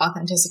than the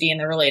authenticity and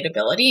the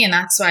relatability. And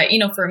that's why,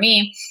 for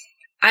me,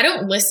 I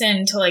don't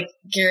listen to like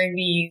Gary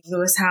Vee,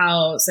 Lewis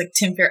Howes, like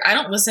Tim Ferriss. I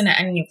don't listen to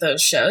any of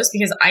those shows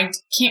because I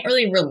can't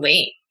really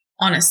relate,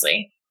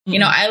 honestly.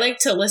 Mm-hmm. I like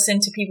to listen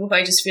to people who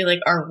I just feel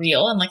like are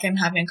real and like I'm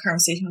having a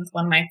conversation with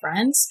one of my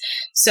friends.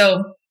 So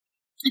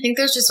I think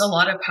there's just a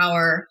lot of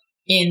power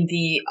in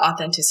the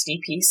authenticity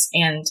piece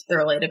and the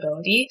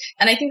relatability.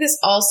 And I think this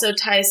also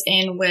ties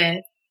in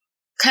with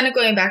kind of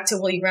going back to,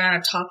 will you run out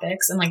of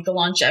topics and like the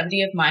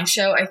longevity of my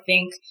show. I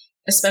think,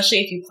 especially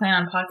if you plan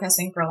on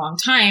podcasting for a long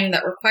time,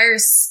 that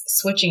requires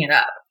switching it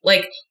up.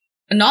 Like,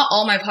 not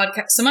all my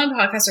podcasts, some of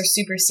my podcasts are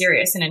super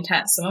serious and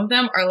intense. Some of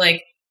them are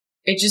like,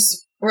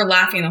 we're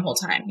laughing the whole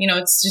time. You know,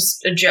 it's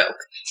just a joke.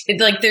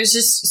 There's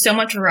just so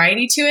much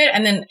variety to it.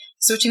 And then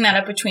switching that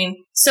up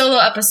between solo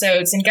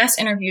episodes and guest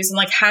interviews and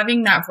like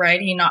having that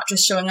variety, not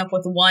just showing up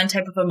with one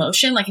type of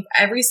emotion. Like if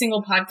every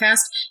single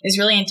podcast is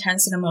really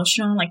intense and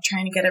emotional, like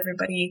trying to get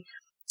everybody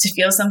to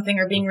feel something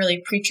or being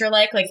really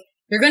preacher-like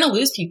you're going to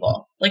lose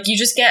people. Like you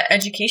just get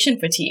education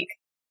fatigue.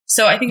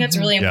 So I think that's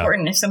really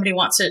important. If somebody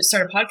wants to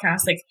start a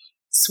podcast, like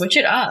switch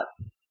it up.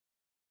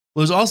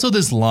 Well, there's also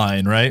this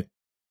line, right?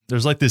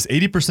 There's like this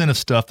 80% of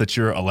stuff that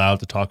you're allowed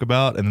to talk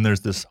about. And then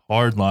there's this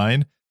hard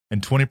line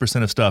and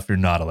 20% of stuff you're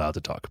not allowed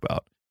to talk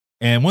about.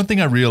 And one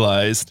thing I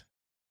realized.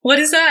 What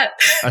is that?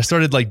 I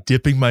started like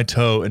dipping my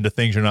toe into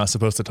things you're not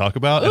supposed to talk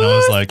about. And I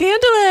was like,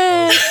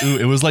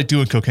 scandalous. It was like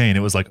doing cocaine.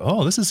 It was like,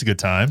 oh, this is a good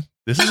time.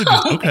 This is a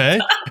good, okay.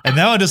 And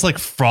now I just like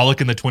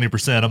frolic in the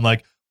 20%. I'm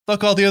like,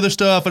 fuck all the other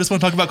stuff. I just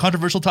want to talk about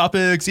controversial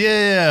topics.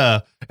 Yeah.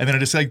 And then I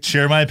just like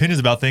share my opinions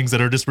about things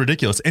that are just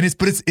ridiculous. And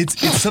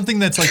it's something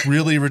that's like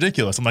really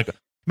ridiculous. I'm like,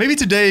 maybe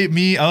today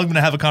I'm going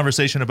to have a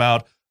conversation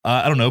about,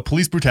 I don't know,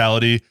 police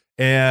brutality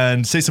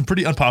and say some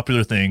pretty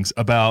unpopular things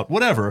about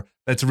whatever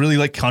that's really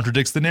like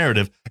contradicts the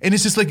narrative. And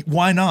it's just like,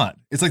 why not?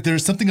 It's like,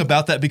 there's something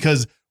about that,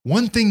 because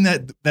one thing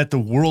that the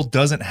world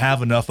doesn't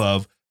have enough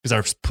of is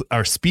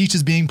our speech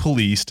is being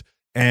policed,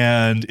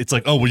 and it's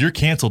like, oh, well, you're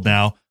canceled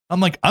now. I'm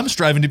like, I'm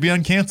striving to be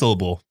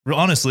uncancelable.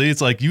 Honestly,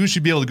 it's like, you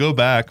should be able to go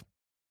back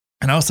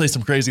and I'll say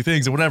some crazy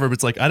things and whatever. But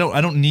it's like,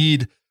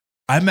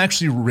 I'm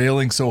actually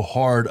railing so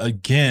hard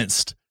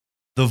against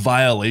the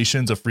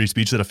violations of free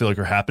speech that I feel like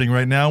are happening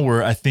right now,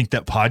 where I think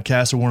that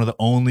podcasts are one of the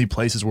only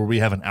places where we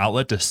have an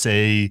outlet to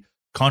say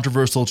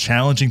controversial,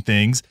 challenging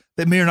things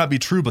that may or not be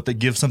true, but that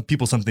give some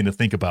people something to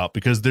think about,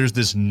 because there's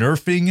this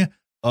nerfing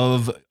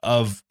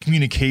of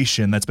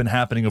communication that's been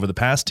happening over the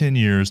past 10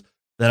 years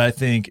that I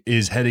think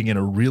is heading in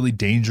a really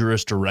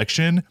dangerous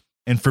direction.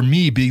 And for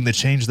me, being the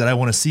change that I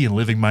want to see and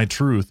living my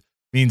truth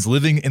means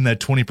living in that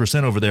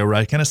 20% over there where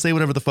I kind of say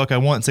whatever the fuck I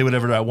want and say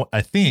whatever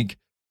I think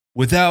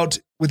without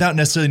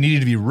necessarily needing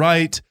to be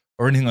right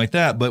or anything like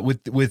that, but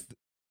with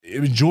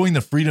enjoying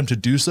the freedom to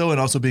do so and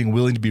also being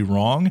willing to be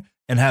wrong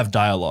and have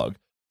dialogue.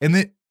 And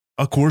it,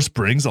 of course,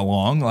 brings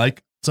along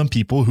like some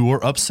people who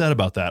are upset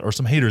about that or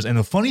some haters. And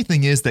the funny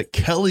thing is that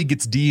Kelly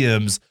gets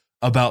DMs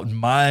about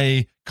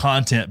my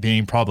content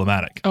being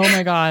problematic. Oh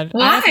my God.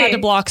 Why? I've had to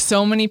block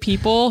so many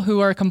people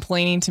who are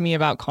complaining to me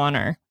about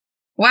Connor.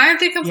 Why aren't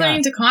they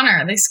complaining to Connor?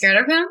 Are they scared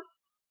of him?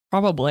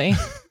 Probably.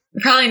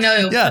 You probably know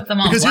you'll put them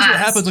on because blast. Here's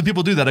what happens when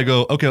people do that. I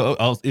go, okay,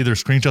 I'll either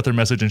screenshot their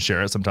message and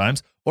share it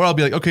sometimes, or I'll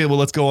be like, okay, well,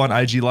 let's go on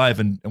IG Live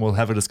and we'll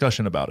have a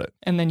discussion about it.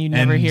 And then you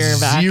never hear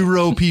back.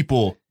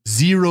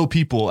 Zero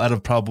people out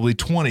of probably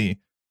 20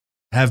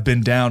 have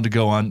been down to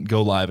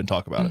go live and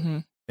talk about it.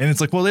 And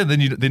it's like, well,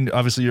 then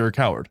obviously you're a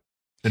coward.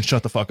 Then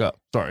shut the fuck up.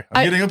 Sorry.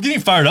 I'm getting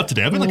fired up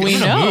today. I've been like, we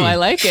know. I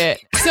like it.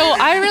 So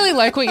I really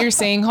like what you're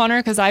saying, Connor,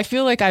 because I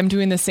feel like I'm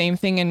doing the same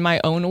thing in my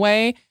own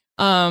way.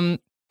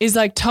 Is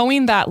like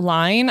towing that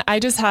line. I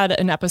just had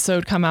an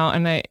episode come out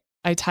and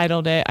I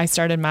titled it, I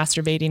Started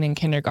Masturbating in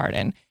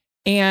Kindergarten.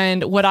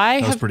 And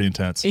that was pretty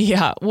intense.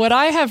 Yeah. What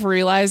I have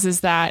realized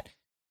is that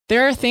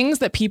there are things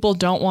that people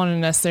don't want to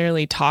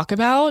necessarily talk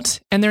about,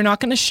 and they're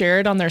not going to share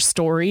it on their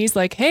stories.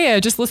 Like, hey,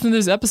 I just listened to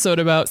this episode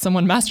about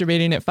someone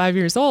masturbating at 5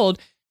 years old.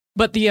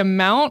 But the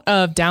amount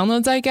of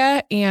downloads I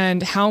get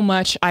and how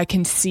much I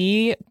can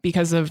see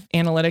because of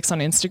analytics on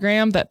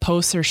Instagram that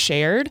posts are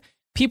shared,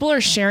 people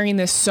are sharing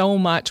this so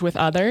much with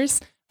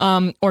others,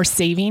 or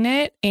saving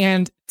it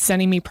and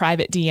sending me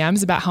private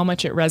DMs about how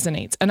much it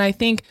resonates. And I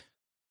think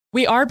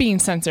we are being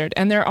censored,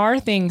 and there are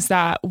things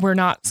that we're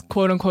not,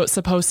 quote unquote,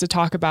 supposed to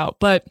talk about.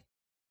 But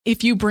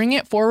if you bring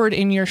it forward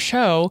in your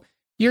show,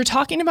 you're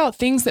talking about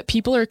things that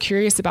people are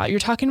curious about. You're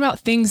talking about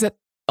things that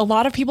a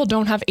lot of people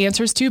don't have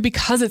answers to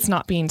because it's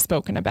not being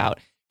spoken about.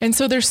 And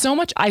so there's so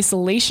much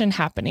isolation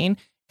happening,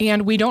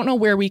 and we don't know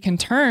where we can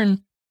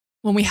turn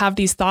when we have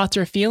these thoughts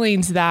or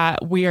feelings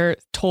that we're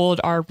told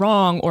are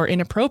wrong or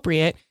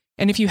inappropriate.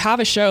 And if you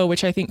have a show,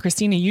 which I think,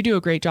 Christina, you do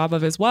a great job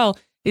of as well,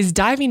 is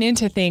diving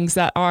into things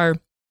that are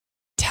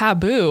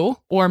taboo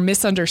or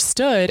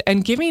misunderstood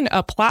and giving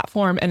a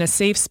platform and a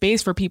safe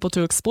space for people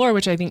to explore,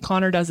 which I think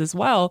Connor does as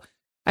well.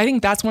 I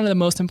think that's one of the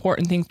most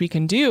important things we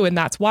can do. And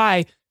that's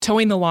why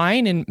towing the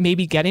line and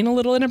maybe getting a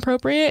little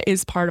inappropriate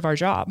is part of our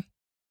job.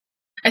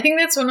 I think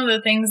that's one of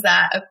the things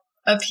that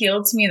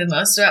appealed to me the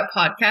most about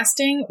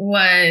podcasting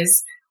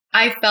was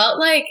I felt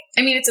like,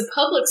 I mean, it's a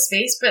public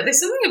space, but there's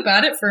something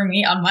about it for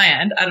me on my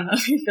end. I don't know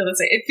if you feel this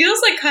way. It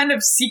feels like kind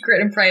of secret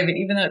and private,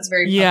 even though it's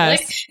very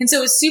public. Yes. And so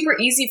it was super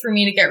easy for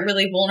me to get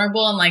really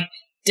vulnerable and like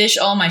dish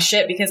all my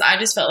shit, because I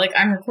just felt like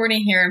I'm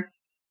recording here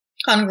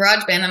on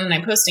GarageBand and then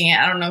I'm posting it.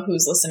 I don't know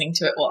who's listening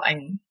to it. Well, I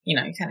mean, you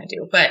know, you kind of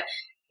do, but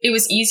it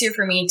was easier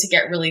for me to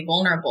get really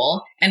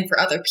vulnerable. And for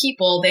other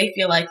people, they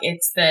feel like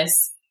it's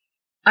this,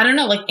 I don't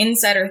know, like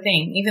insider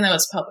thing, even though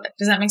it's public.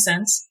 Does that make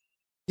sense?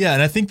 Yeah,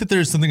 and I think that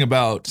there's something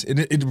about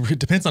it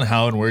depends on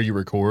how and where you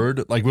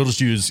record. Like we'll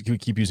just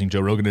keep using Joe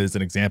Rogan as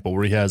an example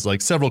where he has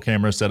like several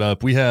cameras set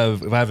up. If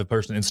I have a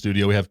person in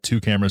studio, we have 2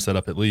 cameras set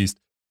up at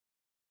least.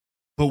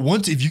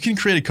 But if you can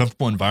create a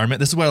comfortable environment,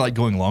 this is why I like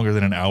going longer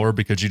than an hour,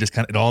 because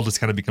it all just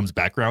kind of becomes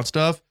background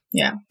stuff.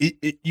 Yeah.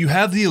 You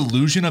have the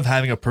illusion of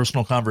having a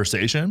personal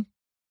conversation.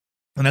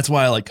 And that's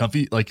why I like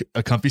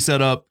a comfy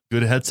setup,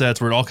 good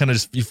headsets, where it all kind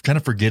of you kind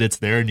of forget it's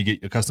there and you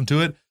get accustomed to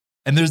it.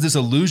 And there's this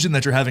illusion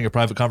that you're having a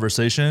private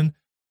conversation,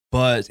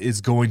 but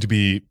it's going to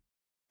be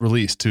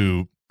released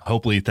to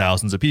hopefully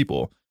thousands of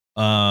people,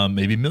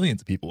 maybe millions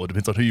of people. It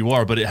depends on who you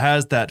are, but it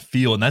has that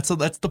feel. And that's on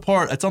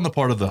the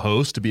part of the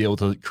host to be able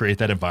to create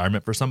that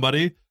environment for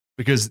somebody,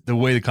 because the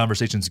way the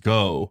conversations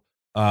go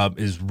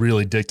is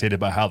really dictated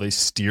by how they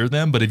steer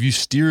them. But if you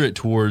steer it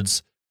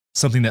towards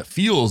something that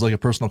feels like a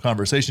personal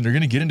conversation, you're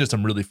going to get into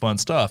some really fun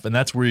stuff. And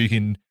that's where you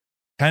can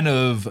kind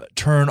of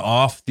turn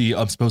off the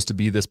I'm supposed to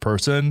be this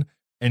person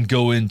and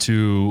go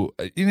into,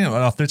 an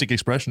authentic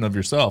expression of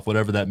yourself,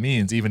 whatever that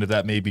means, even if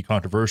that may be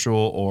controversial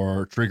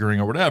or triggering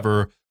or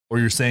whatever, or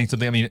you're saying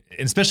something. I mean,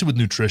 especially with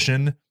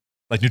nutrition,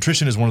 like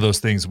nutrition is one of those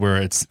things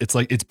where it's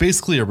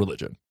basically a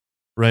religion,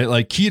 right?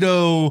 Like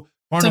keto,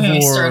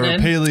 carnivore,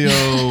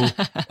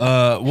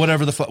 paleo,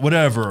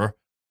 whatever.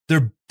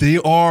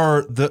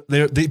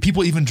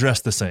 People even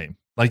dress the same.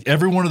 Like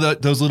every one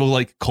of those little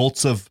like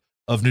cults of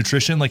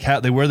nutrition, like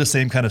they wear the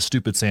same kind of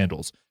stupid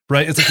sandals,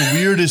 right? It's like the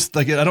weirdest,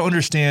 like I don't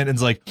understand. And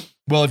it's like,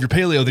 well, if you're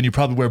paleo, then you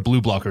probably wear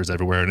blue blockers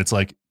everywhere. And it's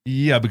like,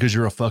 yeah, because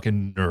you're a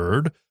fucking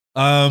nerd.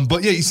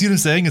 But yeah, you see what I'm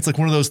saying? It's like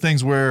one of those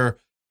things where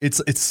it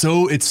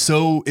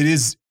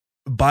is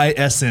by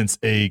essence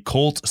a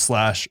cult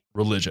 /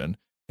 religion.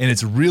 And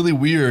it's really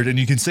weird. And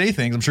you can say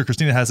things, I'm sure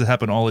Christina has it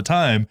happen all the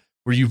time,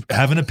 where you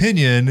have an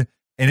opinion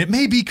and it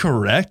may be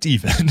correct,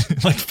 even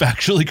like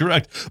factually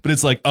correct, but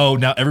it's like, oh,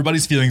 now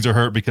everybody's feelings are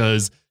hurt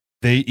because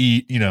they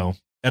eat,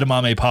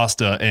 edamame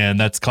pasta and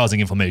that's causing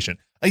inflammation.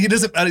 Like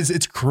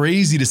it's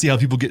crazy to see how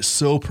people get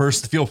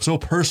feel so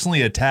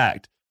personally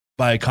attacked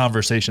by a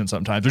conversation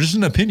sometimes, or just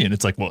an opinion.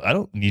 It's like, well, I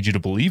don't need you to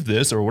believe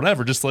this or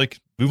whatever. Just like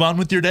move on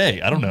with your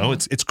day. I don't know.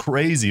 It's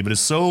crazy, but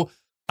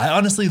I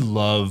honestly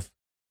love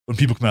when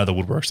people come out of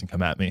the woodworks and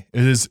come at me.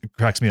 It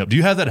cracks me up. Do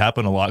you have that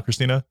happen a lot,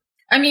 Christina?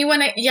 I mean,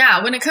 when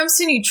it comes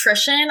to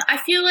nutrition, I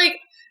feel like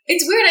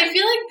it's weird. I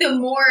feel like the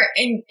more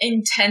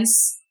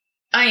intense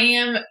I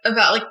am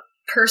about like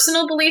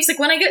personal beliefs, like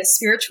when I get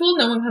spiritual,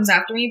 no one comes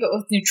after me, but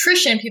with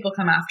nutrition, people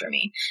come after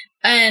me.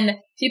 And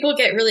people have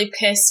gotten really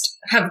pissed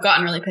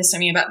at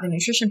me about the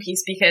nutrition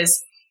piece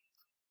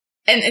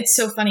and it's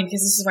so funny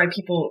because this is why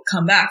people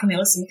come back and they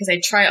listen, because I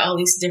try all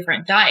these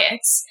different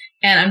diets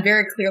and I'm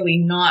very clearly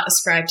not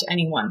ascribed to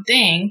any one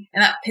thing.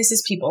 And that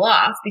pisses people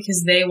off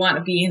because they want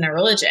to be in a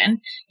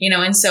religion,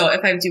 and so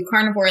if I do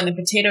carnivore and the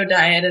potato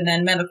diet and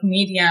then medical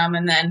medium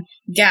and then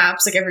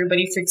GAPS, like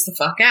everybody freaks the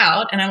fuck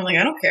out. And I'm like,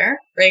 I don't care.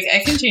 Like I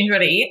can change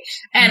what I eat.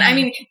 And I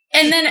mean,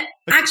 and then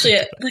actually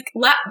like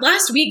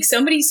last week,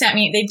 somebody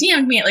they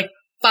DM'd me at like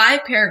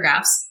 5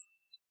 paragraphs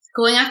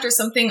going after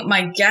something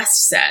my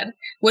guest said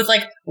with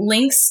like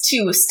links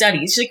to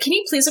studies. She's like, can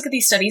you please look at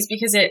these studies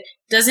because it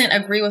doesn't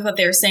agree with what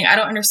they were saying. I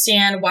don't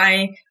understand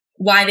why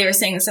they were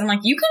saying this. And I'm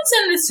like, you can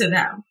send this to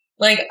them.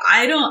 Like,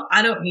 I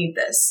don't need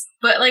this.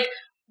 But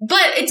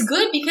it's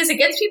good because it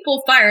gets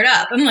people fired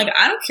up. I'm like,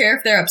 I don't care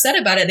if they're upset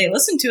about it. They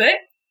listen to it.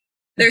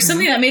 There's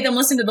something that made them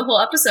listen to the whole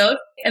episode,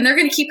 and they're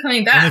going to keep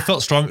coming back. And they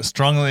felt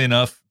strongly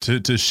enough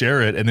to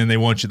share it, and then they're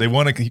going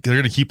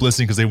to keep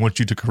listening because they want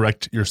you to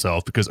correct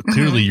yourself, because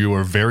clearly you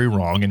are very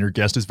wrong, and your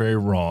guest is very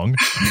wrong,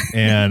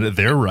 and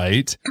they're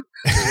right.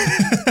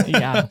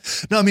 Yeah.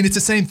 No, I mean, it's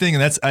the same thing,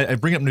 and I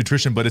bring up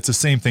nutrition, but it's the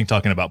same thing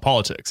talking about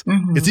politics.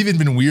 It's even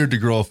been weird to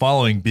grow a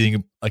following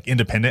being like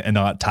independent and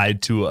not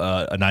tied to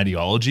an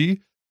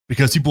ideology.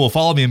 Because people will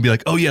follow me and be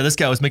like, oh, yeah, this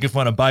guy was making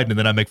fun of Biden. And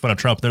then I make fun of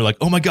Trump. And they're like,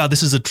 oh, my God,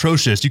 this is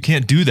atrocious. You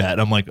can't do that.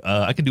 And I'm like,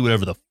 I can do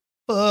whatever the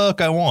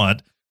fuck I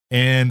want.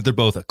 And they're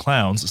both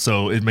clowns.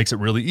 So it makes it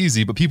really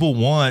easy. But people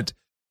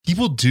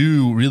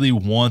do really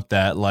want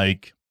that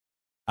like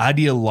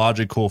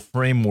ideological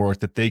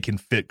framework that they can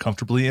fit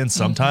comfortably in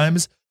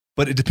sometimes.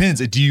 But it depends.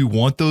 Do you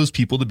want those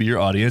people to be your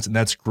audience? And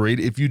that's great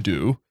if you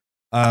do.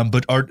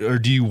 But or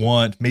do you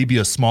want maybe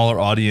a smaller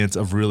audience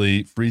of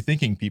really free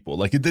thinking people?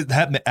 Like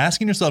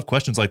asking yourself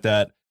questions like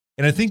that.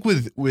 And I think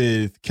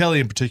with Kelly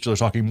in particular,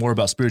 talking more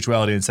about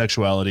spirituality and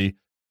sexuality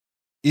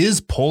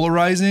is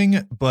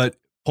polarizing, but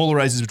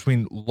polarizes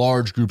between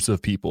large groups of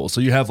people.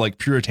 So you have like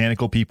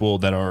puritanical people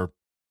that are,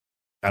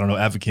 I don't know,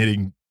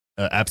 advocating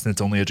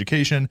abstinence only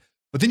education.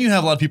 But then you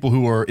have a lot of people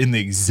who are in the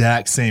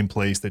exact same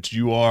place that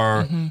you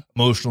are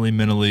emotionally,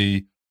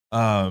 mentally,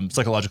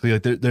 psychologically.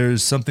 Like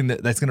there's something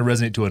that's going to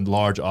resonate to a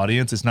large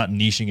audience. It's not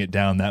niching it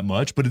down that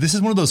much, but this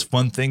is one of those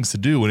fun things to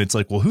do when it's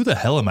like, well, who the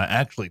hell am I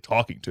actually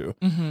talking to?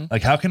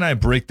 Like, how can I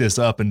break this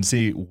up and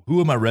see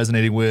who am I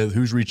resonating with,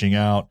 who's reaching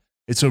out?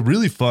 it's a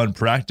really fun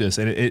practice.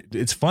 And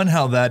it's fun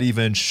how that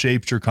even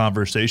shaped your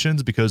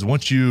conversations, because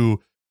once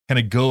you kind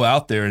of go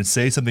out there and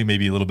say something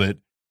maybe a little bit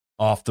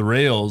off the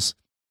rails,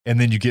 and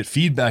then you get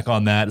feedback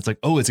on that, it's like,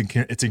 oh, it's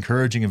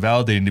encouraging and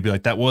validating to be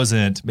like, that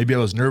wasn't, maybe I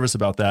was nervous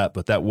about that,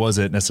 but that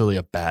wasn't necessarily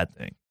a bad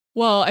thing.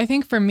 Well, I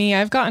think for me,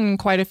 I've gotten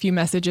quite a few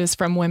messages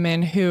from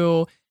women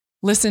who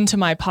listened to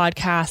my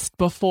podcast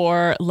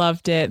before,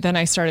 loved it. Then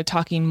I started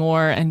talking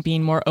more and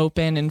being more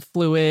open and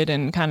fluid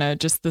and kind of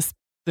just this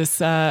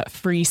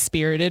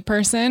free-spirited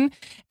person.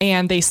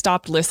 And they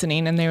stopped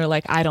listening and they were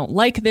like, I don't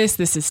like this.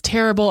 This is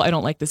terrible. I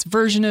don't like this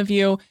version of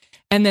you.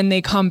 And then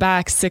they come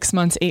back 6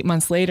 months, 8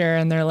 months later,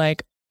 and they're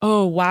like,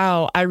 oh,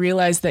 wow, I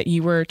realized that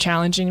you were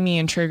challenging me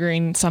and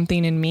triggering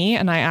something in me.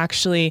 And I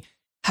actually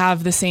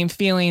have the same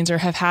feelings or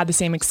have had the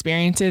same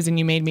experiences, and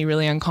you made me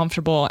really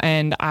uncomfortable.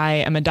 And I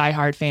am a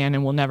diehard fan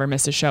and will never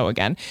miss a show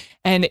again.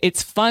 And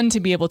it's fun to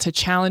be able to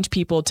challenge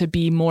people to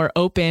be more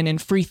open and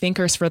free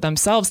thinkers for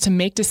themselves, to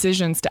make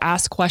decisions, to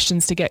ask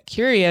questions, to get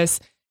curious.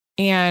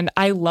 And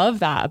I love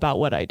that about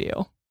what I do.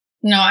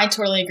 No, I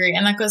totally agree.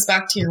 And that goes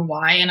back to your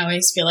why. And I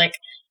always feel like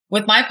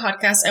with my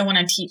podcast, I want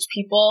to teach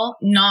people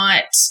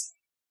not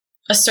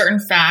a certain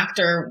fact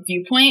or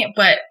viewpoint,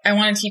 but I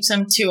want to teach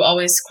them to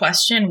always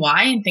question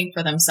why and think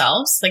for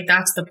themselves. Like,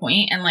 that's the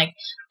point. And like,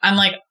 I'm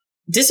like,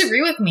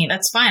 disagree with me.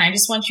 That's fine. I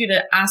just want you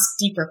to ask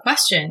deeper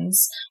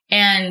questions.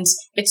 And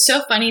it's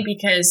so funny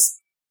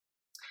because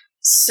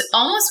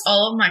almost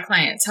all of my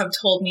clients have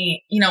told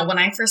me, you know, when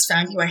I first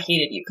found you, I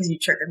hated you because you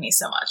triggered me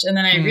so much. And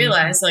then I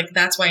realized like,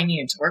 that's why I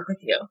needed to work with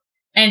you.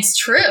 And it's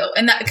true.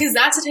 And that, because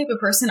that's the type of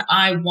person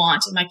I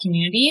want in my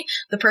community,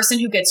 the person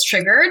who gets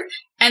triggered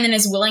and then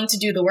is willing to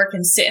do the work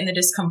and sit in the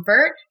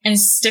discomfort and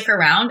stick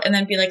around and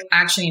then be like,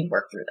 I actually need to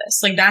work through this.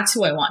 Like, that's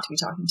who I want to be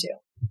talking to.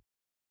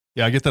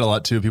 Yeah, I get that a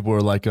lot too. People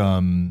are like, I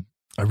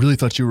really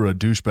thought you were a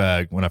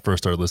douchebag when I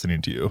first started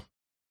listening to you.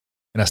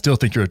 And I still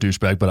think you're a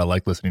douchebag, but I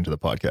like listening to the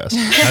podcast.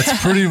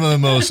 That's pretty the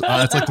most,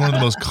 that's like one of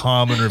the most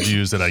common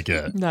reviews that I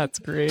get. That's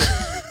great.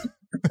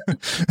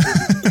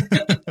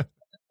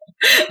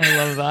 I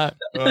love that.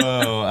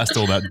 Oh, I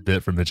stole that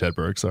bit from Mitch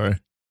Hedberg. Sorry.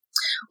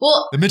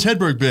 Well, the Mitch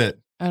Hedberg bit.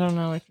 I don't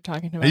know what you're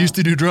talking about. I used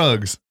to do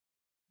drugs.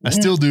 I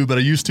still do, but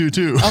I used to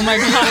too. Oh my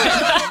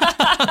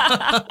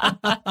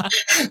God.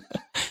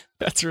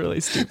 That's really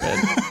stupid.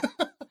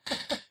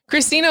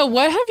 Christina,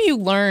 what have you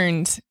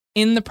learned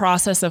in the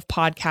process of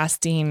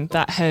podcasting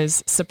that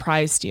has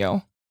surprised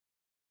you?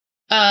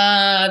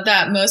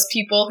 That most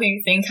people who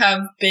you think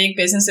have big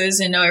businesses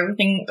and know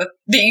everything, that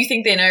you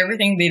think they know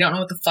everything, they don't know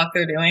what the fuck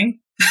they're doing.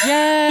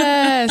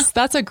 Yes,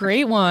 that's a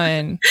great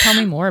one. Tell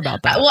me more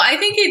about that. Well, I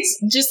think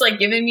it's just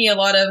like it gave me a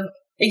lot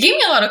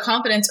of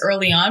confidence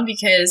early on,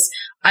 because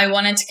I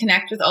wanted to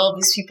connect with all of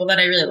these people that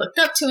I really looked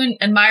up to and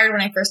admired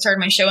when I first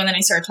started my show. And then I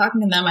started talking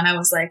to them and I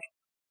was like,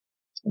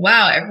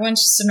 wow,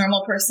 everyone's just a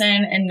normal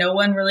person and no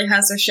one really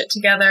has their shit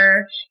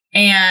together.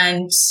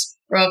 And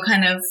we're all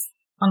kind of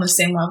on the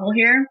same level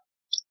here.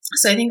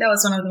 So I think that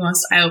was one of the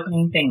most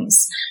eye-opening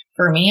things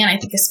for me. And I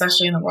think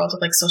especially in the world of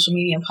like social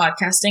media and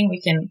podcasting,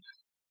 we can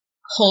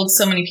hold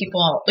so many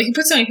people, we can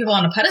put so many people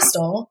on a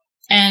pedestal,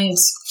 and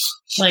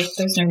like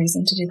there's no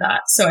reason to do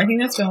that. So I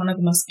think that's been one of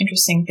the most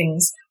interesting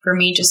things for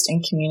me, just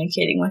in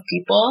communicating with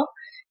people,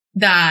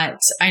 that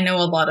I know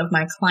a lot of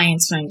my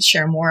clients, when I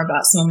share more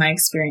about some of my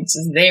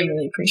experiences, they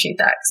really appreciate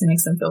that because it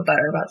makes them feel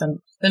better about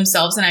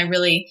themselves. And I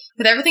really,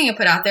 with everything I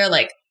put out there,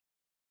 like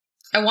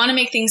I want to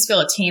make things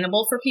feel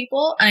attainable for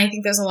people. And I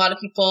think there's a lot of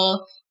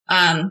people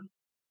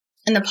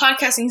in the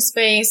podcasting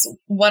space,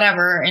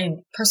 whatever,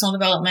 in personal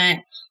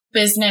development,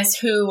 business,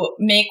 who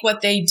make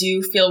what they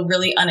do feel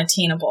really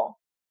unattainable.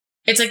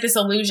 It's like this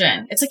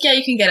illusion. It's like, yeah,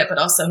 you can get it, but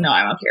also, no,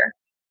 I'm up here.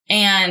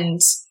 And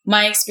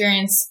my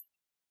experience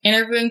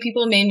interviewing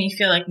people made me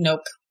feel like,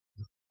 nope,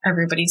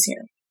 everybody's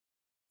here.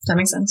 Does that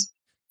make sense?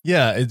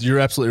 Yeah, you're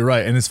absolutely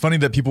right. And it's funny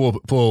that people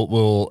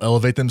will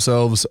elevate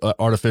themselves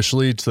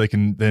artificially so they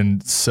can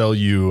then sell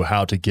you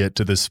how to get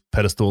to this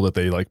pedestal that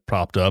they like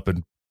propped up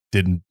and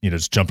didn't,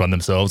 just jumped on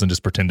themselves and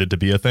just pretended to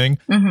be a thing.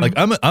 Mm-hmm. Like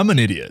I'm an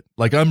idiot.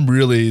 Like I'm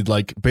really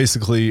like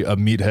basically a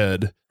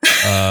meathead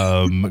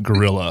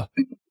gorilla,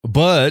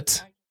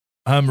 but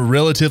I'm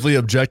relatively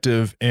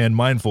objective and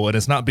mindful. And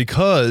it's not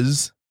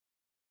because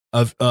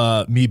of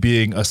me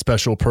being a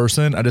special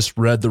person. I just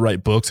read the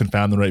right books and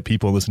found the right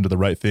people and listened to the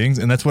right things.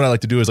 And that's what I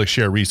like to do, is like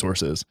share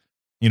resources.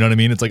 You know what I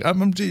mean? It's like,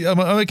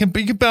 you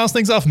can bounce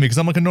things off of me because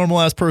I'm like a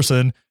normal ass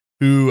person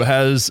who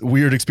has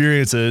weird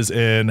experiences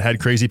and had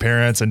crazy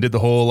parents and did the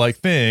whole like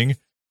thing.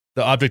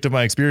 The object of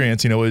my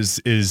experience,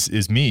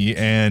 is me.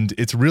 And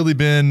it's really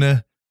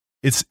been,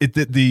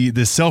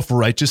 the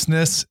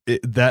self-righteousness,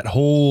 that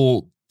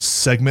whole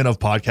segment of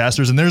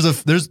podcasters, and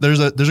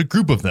there's a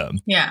group of them,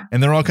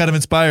 and they're all kind of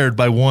inspired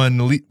by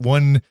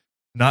one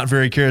not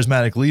very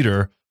charismatic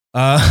leader.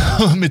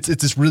 It's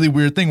this really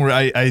weird thing where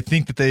I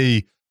think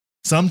that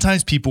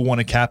sometimes people want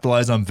to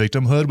capitalize on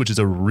victimhood, which is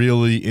a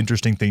really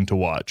interesting thing to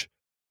watch.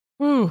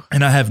 Ooh.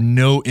 And I have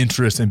no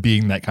interest in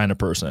being that kind of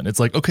person. It's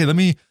like, okay, I'm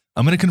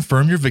going to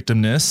confirm your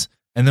victimness,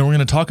 And then we're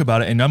going to talk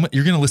about it. And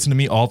you're going to listen to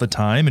me all the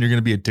time, and you're going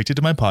to be addicted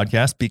to my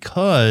podcast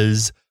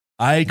because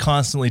I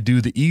constantly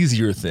do the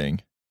easier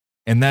thing.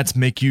 And that's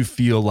make you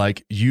feel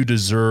like you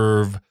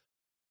deserve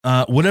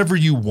whatever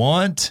you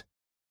want,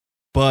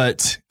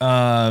 but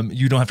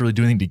you don't have to really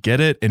do anything to get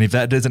it. And if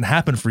that doesn't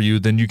happen for you,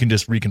 then you can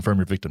just reconfirm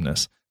your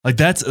victimness. Like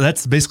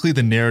that's basically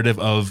the narrative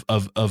of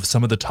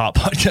some of the top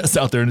podcasts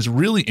out there. And it's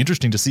really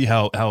interesting to see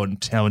how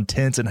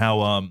intense and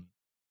how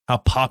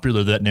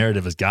popular that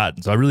narrative has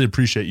gotten. So I really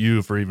appreciate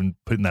you for even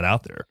putting that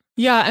out there.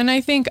 Yeah. And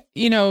I think,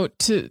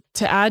 to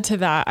add to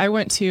that, I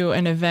went to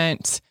an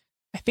event,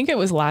 I think it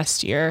was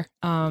last year,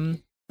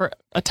 for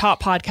a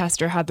top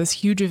podcaster had this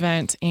huge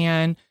event,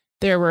 and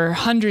there were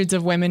hundreds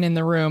of women in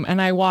the room.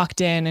 And I walked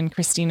in, and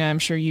Christina, I'm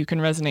sure you can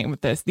resonate with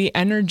this. The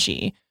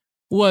energy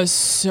was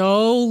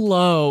so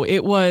low.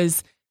 It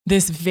was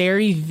this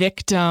very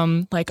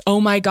victim, like, oh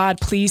my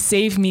God, please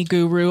save me,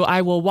 guru.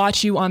 I will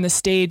watch you on the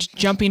stage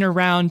jumping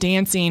around,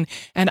 dancing,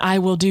 and I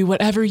will do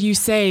whatever you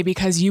say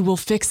because you will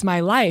fix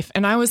my life.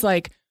 And I was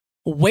like,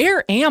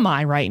 where am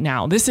I right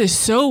now? This is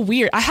so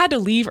weird. I had to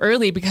leave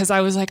early because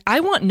I was like, I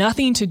want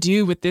nothing to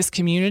do with this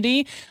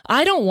community.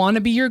 I don't want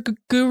to be your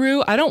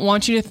guru. I don't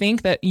want you to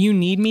think that you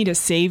need me to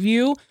save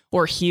you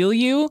or heal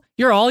you.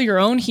 You're all your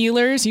own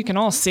healers. You can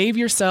all save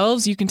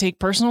yourselves. You can take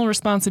personal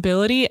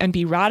responsibility and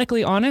be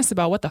radically honest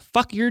about what the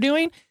fuck you're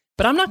doing.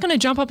 But I'm not going to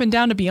jump up and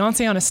down to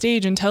Beyonce on a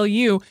stage and tell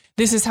you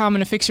this is how I'm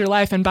going to fix your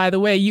life. And by the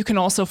way, you can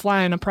also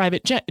fly in a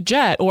private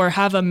jet or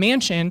have a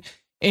mansion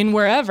in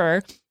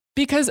wherever.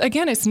 Because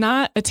again, it's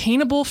not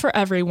attainable for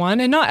everyone,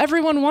 and not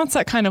everyone wants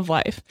that kind of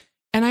life.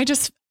 And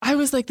I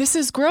was like, this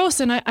is gross.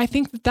 And I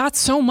think that's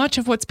so much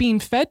of what's being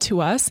fed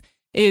to us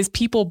is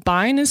people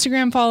buying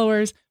Instagram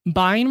followers,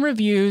 buying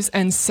reviews,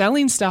 and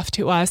selling stuff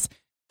to us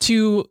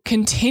to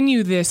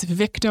continue this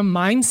victim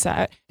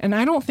mindset. And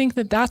I don't think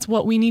that that's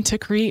what we need to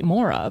create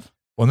more of.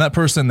 Well, and that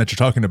person that you're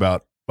talking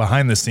about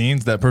behind the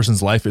scenes, that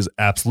person's life is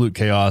absolute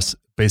chaos.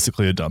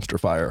 Basically a dumpster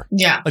fire.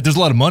 Yeah. Like there's a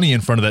lot of money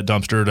in front of that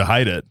dumpster to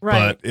hide it,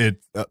 right.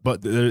 but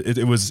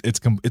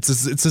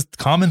it's a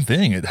common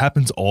thing. It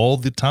happens all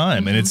the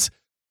time.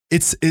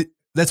 Mm-hmm. And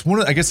that's one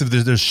of, I guess if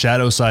there's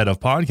shadow side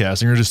of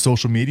podcasting or just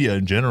social media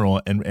in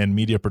general and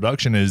media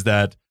production is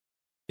that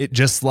it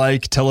just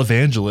like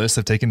televangelists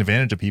have taken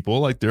advantage of people.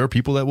 Like there are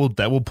people that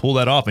will pull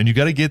that off, and you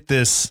got to get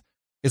this.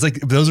 It's like,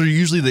 those are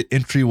usually the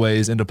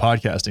entryways into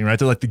podcasting, right?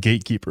 They're like the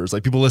gatekeepers,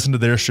 like people listen to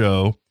their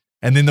show.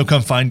 And then they'll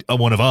come find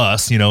one of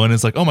us, and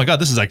it's like, oh my God,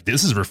 this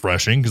is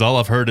refreshing because all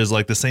I've heard is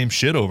like the same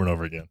shit over and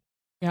over again.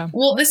 Yeah.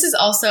 Well, this is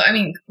also,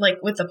 like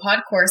with the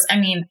pod course,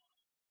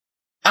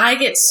 I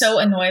get so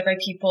annoyed by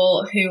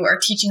people who are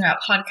teaching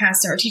about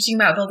podcasting or teaching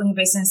about building a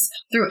business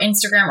through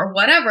Instagram or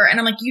whatever. And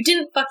I'm like, you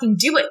didn't fucking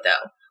do it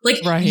though.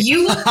 Like right.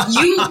 you got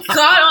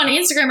on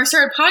Instagram or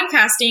started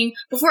podcasting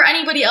before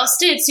anybody else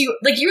did. So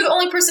you're the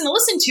only person to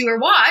listen to or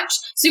watch.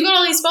 So you got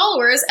all these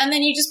followers and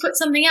then you just put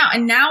something out.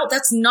 And now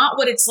that's not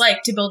what it's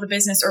like to build a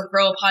business or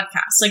grow a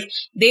podcast. Like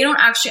they don't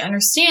actually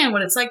understand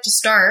what it's like to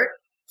start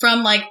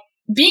from like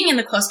being in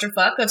the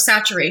clusterfuck of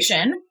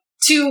saturation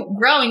to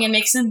growing and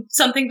making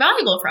something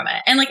valuable from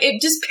it. And like, it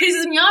just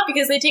pisses me off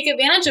because they take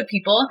advantage of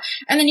people,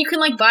 and then you can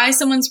like buy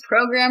someone's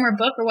program or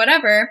book or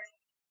whatever.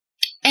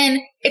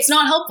 And it's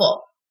not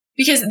helpful.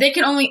 Because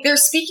they're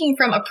speaking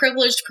from a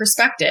privileged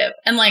perspective.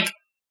 And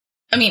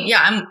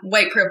I'm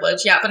white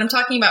privileged. Yeah. But I'm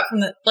talking about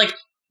from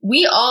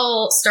we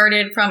all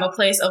started from a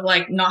place of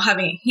like not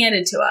having it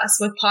handed to us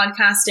with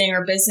podcasting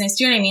or business.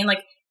 Do you know what I mean?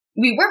 Like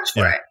we worked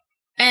for it.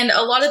 And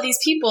a lot of these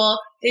people,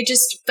 they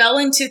just fell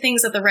into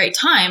things at the right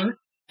time.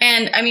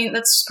 And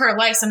that's just part of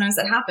life. Sometimes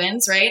that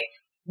happens. Right.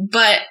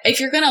 But if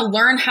you're going to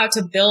learn how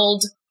to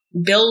build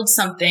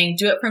something,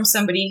 do it from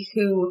somebody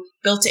who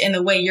built it in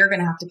the way you're going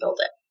to have to build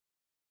it.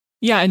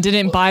 Yeah, and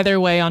didn't buy their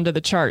way onto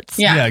the charts.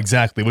 Yeah,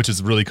 exactly, which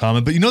is really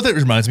common. But you know what that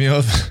reminds me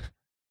of,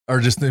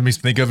 or just makes me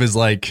think of, is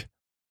like,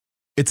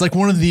 it's like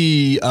one of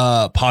the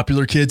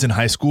popular kids in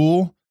high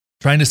school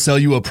trying to sell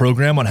you a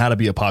program on how to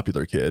be a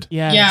popular kid.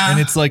 Yeah. And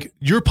it's like,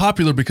 you're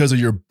popular because of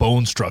your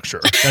bone structure.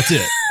 That's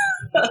it.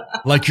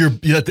 Like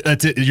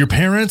that's it. Your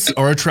parents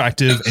are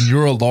attractive and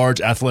you're a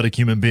large athletic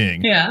human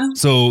being. Yeah.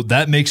 So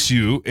that makes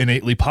you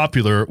innately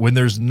popular when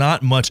there's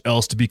not much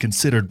else to be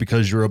considered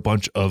because you're a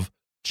bunch of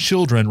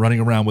children running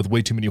around with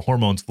way too many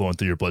hormones flowing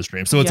through your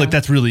bloodstream. So it's like,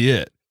 that's really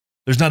it.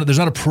 There's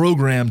not a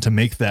program to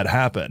make that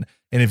happen.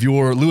 And if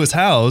you're Lewis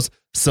Howes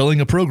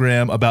selling a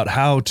program about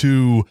how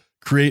to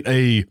create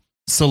a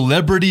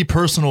celebrity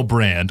personal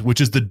brand, which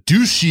is the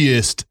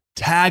douchiest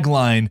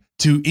tagline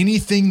to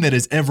anything that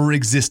has ever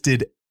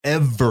existed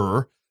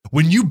ever.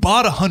 When you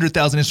bought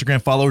 100,000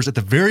 Instagram followers at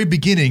the very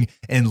beginning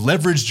and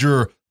leveraged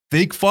your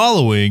fake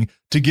following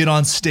to get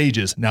on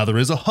stages. Now there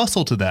is a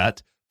hustle to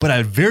that. But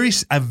I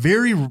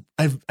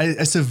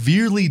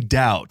severely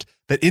doubt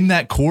that in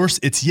that course,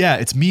 it's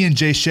me and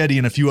Jay Shetty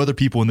and a few other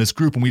people in this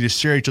group, and we just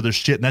share each other's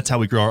shit, and that's how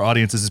we grow our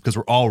audiences, is because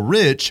we're all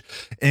rich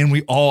and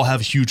we all have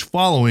huge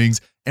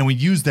followings, and we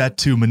use that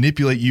to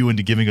manipulate you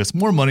into giving us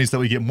more money so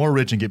that we get more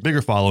rich and get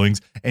bigger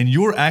followings. And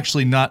you're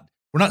actually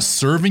we're not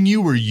serving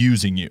you, we're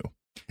using you.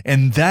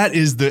 And that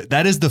is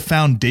the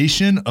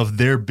foundation of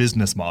their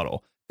business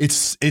model.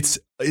 It's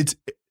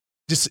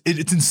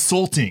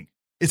insulting.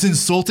 It's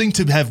insulting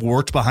to have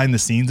worked behind the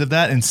scenes of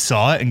that and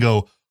saw it and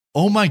go,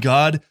 oh my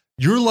God,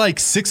 you're like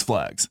Six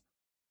Flags.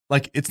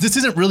 Like this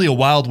isn't really a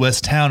Wild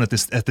West town at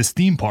this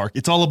theme park.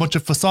 It's all a bunch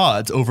of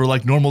facades over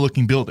like normal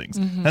looking buildings.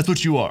 Mm-hmm. That's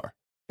what you are.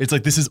 It's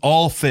like, this is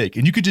all fake.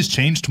 And you could just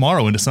change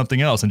tomorrow into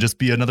something else and just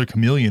be another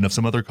chameleon of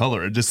some other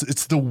color.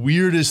 It's the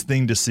weirdest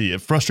thing to see.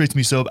 It frustrates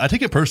me so. I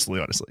take it personally,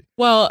 honestly.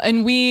 Well,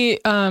 and we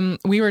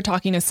were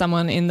talking to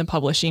someone in the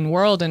publishing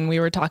world, and we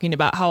were talking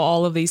about how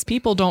all of these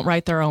people don't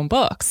write their own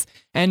books.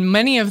 And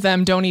many of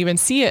them don't even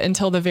see it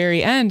until the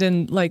very end.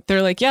 And like,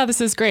 they're like, yeah, this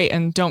is great,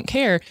 and don't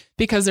care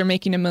because they're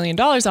making $1 million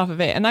off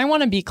of it. And I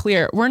want to be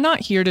clear. We're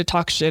not here to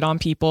talk shit on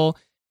people.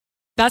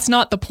 That's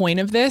not the point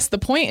of this. The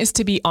point is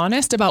to be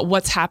honest about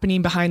what's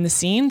happening behind the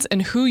scenes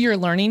and who you're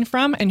learning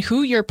from and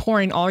who you're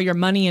pouring all your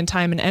money and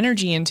time and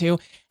energy into,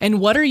 and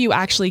what are you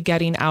actually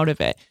getting out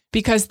of it?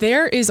 Because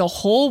there is a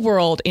whole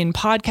world in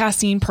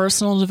podcasting,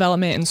 personal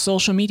development, and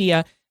social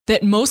media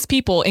that most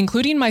people,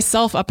 including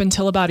myself up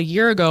until about a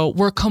year ago,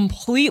 were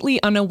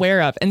completely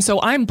unaware of. And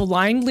so I'm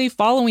blindly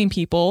following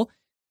people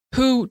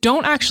who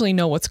don't actually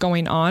know what's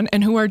going on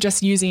and who are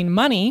just using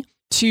money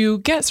to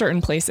get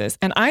certain places.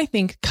 And I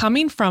think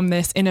coming from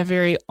this in a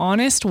very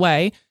honest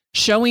way,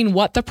 showing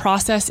what the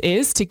process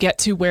is to get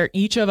to where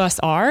each of us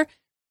are,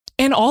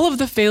 and all of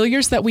the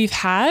failures that we've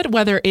had,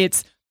 whether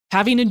it's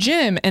having a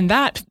gym and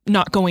that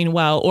not going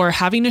well, or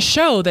having a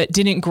show that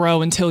didn't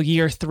grow until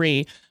year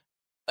 3,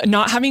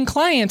 not having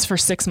clients for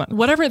 6 months,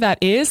 whatever that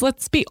is,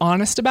 let's be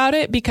honest about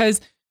it,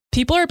 because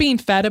people are being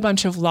fed a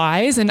bunch of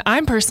lies. And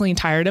I'm personally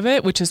tired of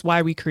it, which is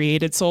why we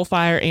created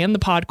Soulfire and the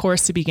pod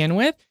course to begin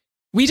with.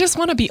 We just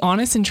want to be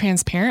honest and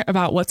transparent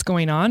about what's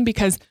going on,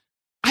 because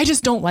I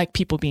just don't like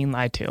people being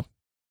lied to.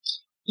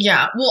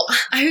 Yeah. Well,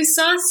 I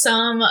saw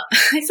some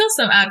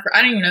ad for,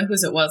 I don't even know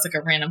whose it was, like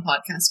a random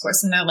podcast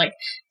course. And they're like,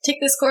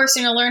 take this course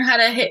and you'll learn how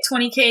to hit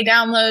 20K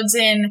downloads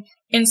in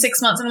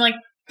 6 months. And I'm like,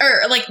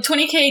 or like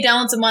 20K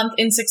downloads a month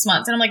in 6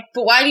 months. And I'm like,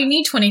 but why do you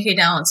need 20K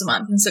downloads a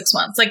month in 6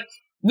 months? Like,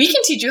 we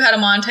can teach you how to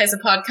monetize a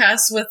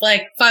podcast with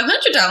like 500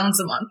 downloads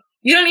a month.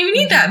 You don't even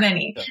need that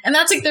many. And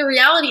that's like the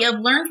reality of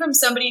learn from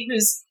somebody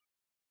who's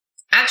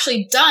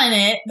actually done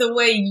it the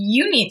way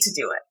you need to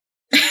do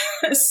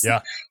it.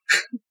 Yeah.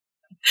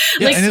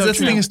 Yeah, like, and so that's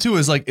the thing is too,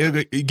 is like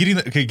getting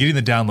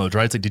the downloads,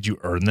 right? It's like, did you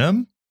earn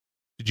them?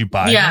 Did you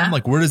buy them?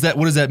 Like, what does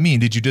that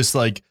mean? Did you just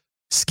like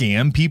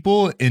scam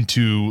people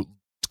into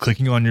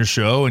clicking on your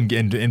show and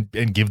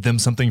give them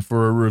something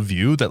for a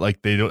review that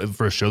like they don't,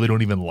 for a show they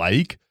don't even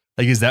like?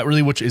 Like, is that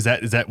really what, is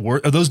that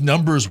worth, are those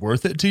numbers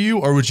worth it to you?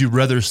 Or would you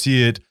rather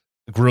see it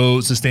grow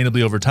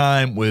sustainably over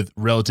time with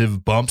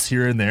relative bumps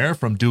here and there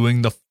from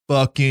doing the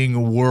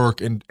fucking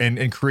work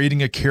and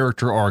creating a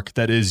character arc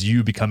that is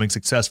you becoming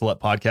successful at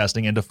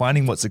podcasting and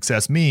defining what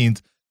success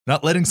means,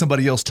 not letting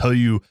somebody else tell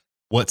you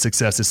what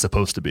success is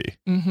supposed to be?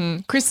 Mm-hmm.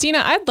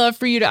 Christina, I'd love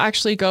for you to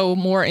actually go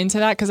more into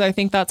that, because I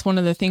think that's one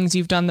of the things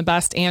you've done the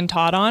best and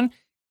taught on,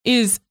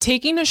 is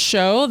taking a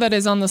show that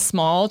is on the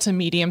small to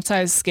medium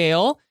sized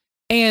scale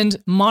and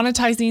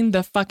monetizing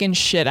the fucking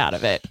shit out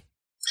of it.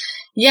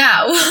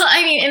 Yeah. Well,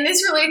 I mean, and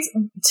this relates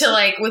to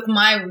like with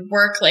my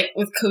work, like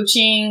with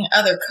coaching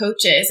other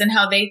coaches and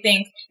how they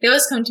think, they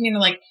always come to me and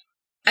they're like,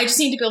 I just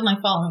need to build my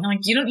following. I'm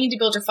like, you don't need to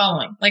build your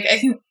following. Like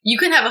you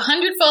can have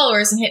 100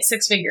 followers and hit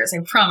 6 figures.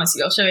 I promise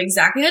you. I'll show you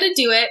exactly how to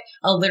do it.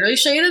 I'll literally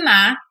show you the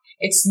math.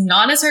 It's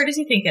not as hard as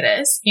you think it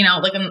is. You know,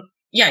 like,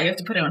 yeah, you have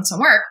to put in some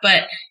work,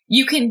 but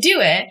you can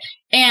do it.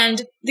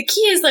 And the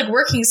key is like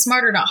working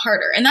smarter, not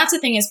harder. And that's the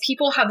thing, is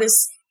people have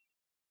this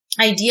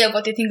idea of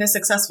what they think a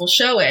successful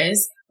show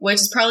is, which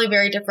is probably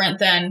very different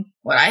than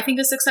what I think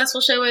a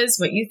successful show is,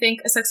 what you think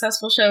a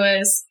successful show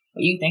is,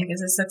 what you think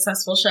is a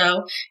successful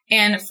show.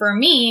 And for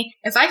me,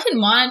 if I can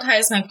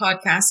monetize my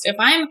podcast, if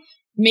I'm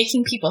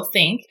making people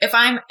think, if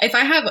I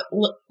have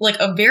like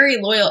a very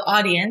loyal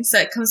audience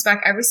that comes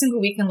back every single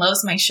week and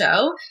loves my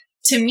show,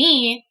 to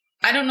me,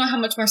 I don't know how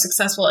much more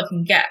successful it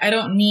can get. I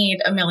don't need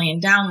 1 million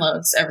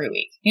downloads every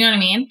week. You know what I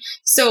mean?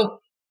 So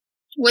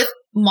with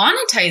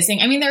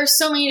monetizing, I mean, there are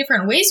so many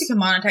different ways you can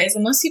monetize,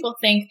 and most people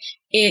think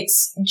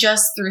it's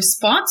just through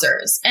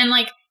sponsors. And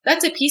like,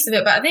 that's a piece of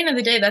it. But at the end of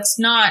the day, that's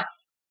not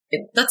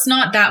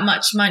that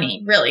much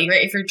money, really,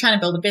 right? If you're trying to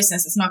build a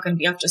business, it's not going to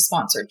be off just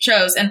sponsored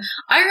shows. And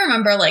I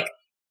remember like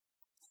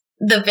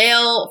the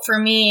veil for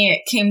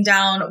me came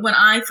down when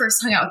I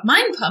first hung out with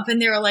Mind Pump,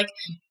 and they were like,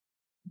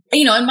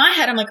 you know, in my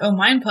head, I'm like, oh,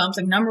 Mind Pump's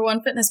like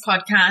 #1 fitness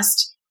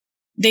podcast.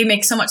 They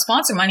make so much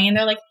sponsor money. And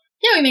they're like,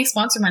 yeah, we make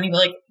sponsor money, but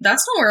like,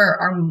 that's not where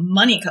our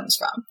money comes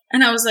from.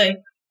 And I was like,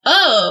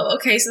 oh,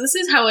 okay. So this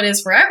is how it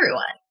is for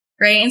everyone.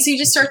 Right. And so you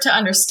just start to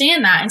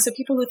understand that. And so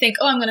people who think,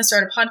 oh, I'm going to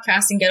start a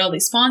podcast and get all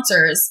these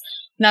sponsors,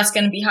 and that's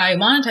going to be how I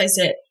monetize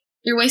it,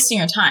 you're wasting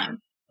your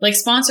time. Like,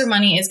 sponsor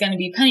money is going to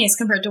be pennies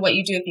compared to what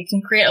you do if you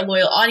can create a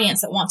loyal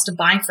audience that wants to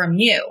buy from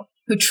you.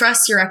 who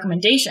trusts your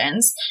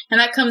recommendations. And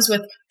that comes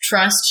with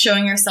trust,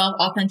 showing yourself,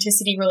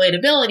 authenticity,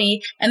 relatability.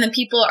 And then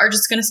people are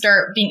just going to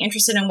start being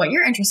interested in what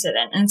you're interested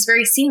in. And it's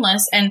very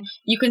seamless. And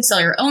you can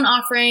sell your own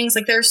offerings.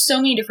 Like, there are so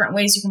many different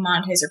ways you can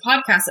monetize your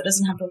podcast that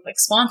doesn't have to look like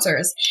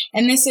sponsors.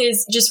 And this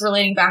is just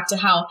relating back to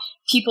how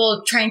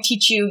people try and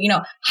teach you,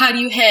 how do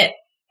you hit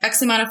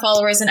X amount of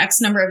followers in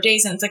X number of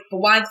days? And it's like, but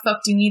why the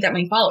fuck do you need that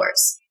many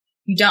followers?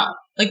 You don't.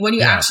 Like, what do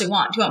you actually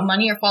want? Do you want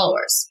money or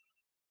followers?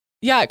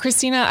 Yeah,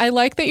 Christina, I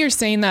like that you're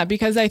saying that,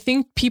 because I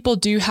think people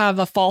do have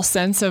a false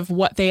sense of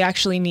what they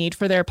actually need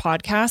for their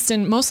podcast.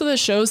 And most of the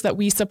shows that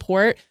we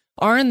support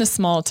are in the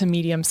small to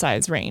medium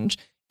size range.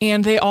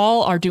 And they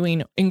all are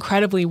doing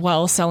incredibly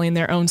well selling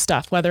their own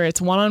stuff, whether it's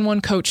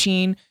one-on-one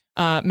coaching.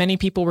 Many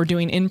people were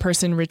doing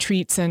in-person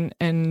retreats and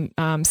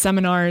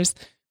seminars,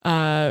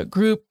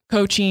 group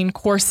coaching,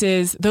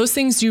 courses. Those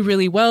things do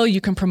really well.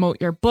 You can promote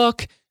your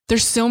book.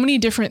 There's so many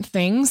different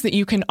things that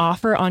you can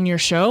offer on your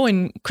show.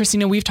 And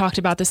Christina, we've talked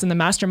about this in the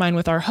mastermind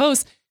with our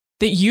hosts,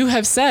 that you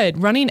have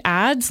said running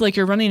ads, like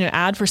you're running an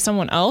ad for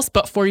someone else,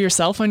 but for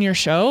yourself on your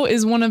show,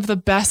 is one of the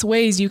best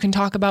ways you can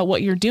talk about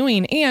what you're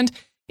doing. And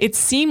it's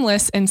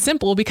seamless and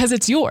simple because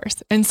it's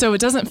yours. And so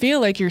it doesn't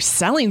feel like you're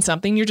selling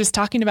something. You're just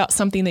talking about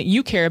something that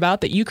you care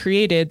about, that you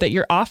created, that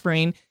you're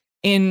offering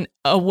in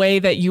a way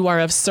that you are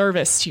of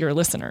service to your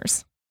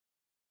listeners.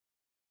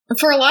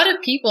 For a lot of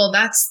people,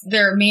 that's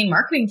their main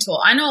marketing tool.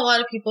 I know a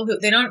lot of people who,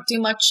 they don't do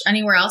much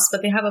anywhere else,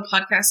 but they have a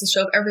podcast to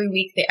show up every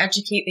week. They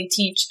educate, they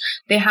teach,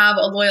 they have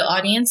a loyal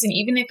audience. And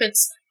even if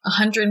it's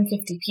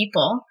 150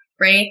 people,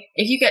 right?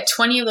 If you get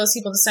 20 of those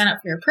people to sign up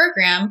for your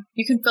program,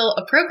 you can fill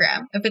a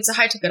program. If it's a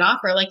high ticket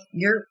offer, like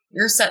you're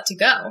set to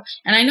go.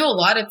 And I know a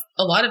lot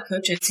of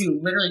coaches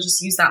who literally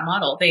just use that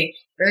model. They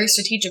very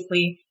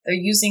strategically, they're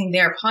using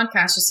their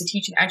podcast just to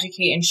teach and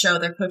educate and show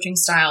their coaching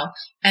style.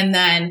 And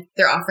then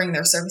they're offering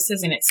their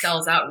services and it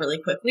sells out really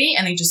quickly,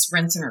 and they just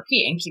rinse and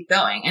repeat and keep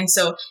going. And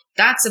so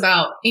that's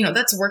about,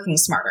 that's working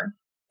smarter.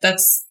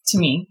 That's, to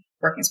me,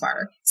 working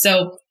smarter.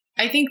 So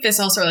I think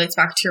this also relates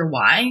back to your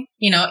why.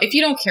 If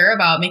you don't care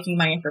about making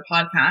money for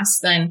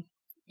podcasts, then,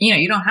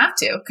 you don't have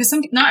to, because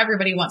not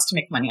everybody wants to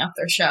make money off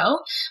their show.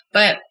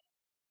 But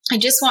I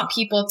just want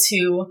people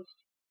to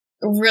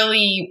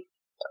really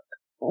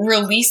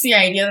release the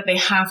idea that they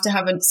have to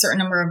have a certain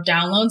number of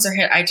downloads or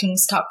hit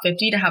iTunes top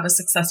 50 to have a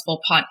successful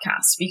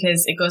podcast,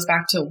 because it goes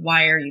back to,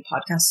 why are you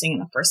podcasting in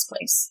the first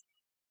place?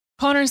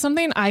 Connor,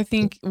 something I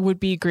think would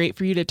be great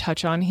for you to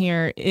touch on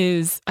here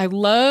is, I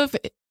love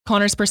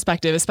Connor's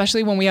perspective,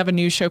 especially when we have a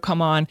news show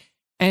come on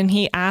and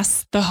he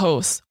asks the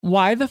host,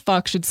 why the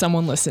fuck should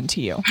someone listen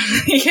to you?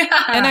 Yeah.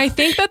 And I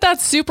think that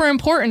that's super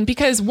important,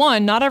 because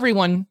one, not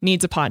everyone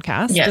needs a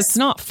podcast. Yes. It's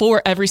not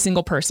for every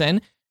single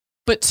person.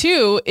 But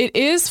two, it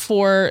is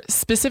for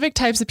specific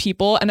types of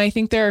people. And I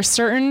think there are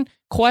certain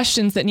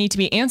questions that need to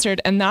be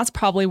answered. And that's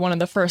probably one of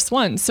the first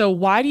ones. So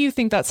why do you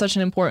think that's such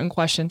an important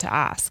question to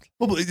ask?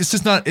 Well, it's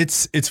just not,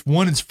 it's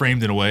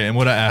framed in a way. And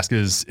what I ask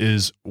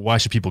is why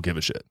should people give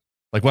a shit?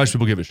 Like, why should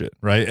people give a shit?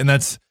 Right. And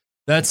it's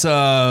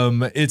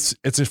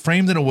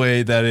framed in a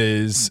way that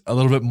is a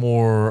little bit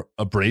more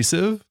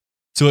abrasive.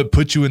 So it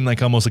puts you in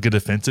like almost like a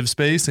defensive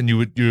space, and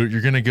you're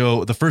going to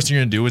go, the first thing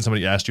you're going to do when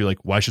somebody asks you, like,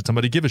 why should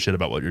somebody give a shit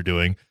about what you're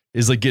doing,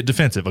 is like get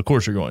defensive. Of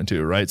course you're going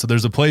to, right? So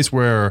there's a place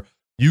where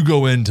you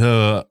go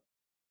into,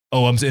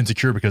 oh, I'm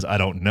insecure because I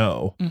don't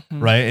know.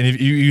 Mm-hmm. Right. And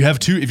if you have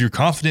to, if you're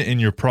confident in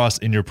your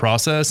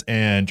process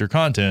and your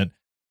content,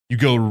 you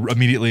go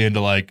immediately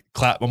into like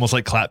almost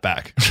like clap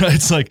back, right?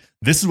 It's like,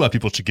 this is why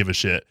people should give a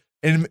shit.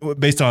 And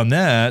based on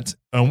that,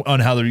 on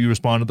how you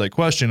respond to that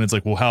question, it's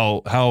like,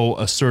 well, how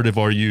assertive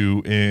are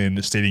you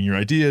in stating your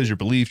ideas, your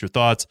beliefs, your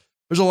thoughts?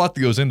 There's a lot that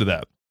goes into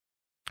that.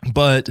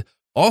 But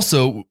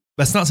also,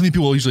 that's not something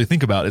people usually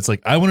think about. It's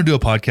like, I want to do a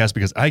podcast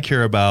because I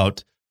care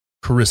about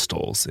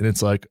crystals. And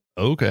it's like,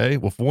 okay,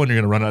 well, for one, you're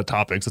going to run out of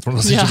topics. It's one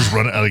of those things you just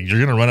you're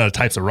going to run out of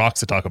types of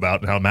rocks to talk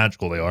about and how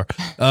magical they are.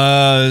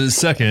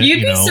 Second,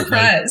 you'd be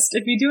surprised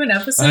if you do an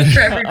episode for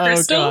every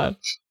crystal. God.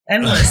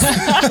 Endless.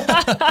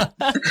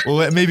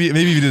 Well, maybe if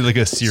you did like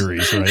a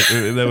series, right?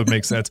 That would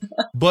make sense.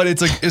 But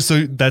it's like,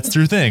 so that's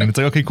your thing. And it's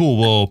like, okay, cool.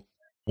 Well,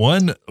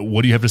 one,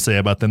 what do you have to say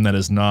about them that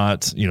is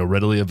not,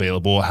 readily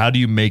available? How do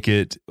you make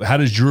it? How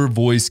does your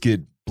voice get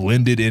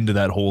blended into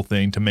that whole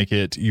thing to make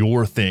it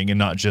your thing and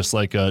not just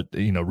like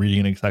reading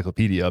an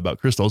encyclopedia about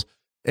crystals?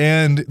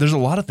 And there's a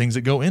lot of things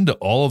that go into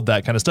all of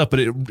that kind of stuff, but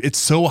it's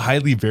so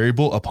highly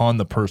variable upon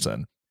the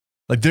person.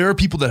 Like, there are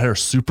people that are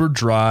super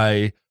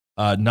dry,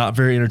 not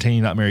very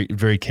entertaining, not very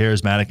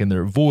charismatic in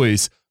their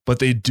voice, but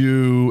they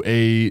do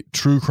a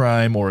true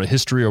crime or a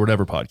history or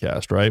whatever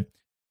podcast, right?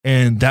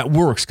 And that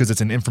works because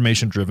it's an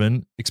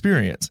information-driven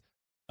experience.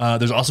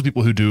 There's also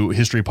people who do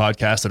history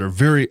podcasts that are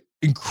very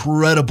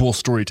incredible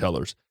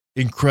storytellers,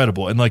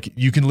 incredible. And like,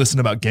 you can listen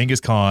about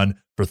Genghis Khan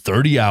for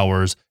 30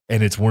 hours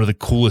and it's one of the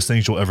coolest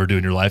things you'll ever do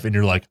in your life. And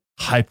you're like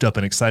hyped up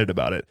and excited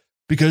about it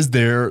because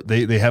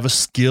they have a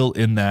skill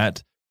in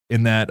that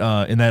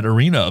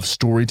arena of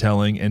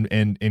storytelling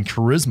and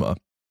charisma.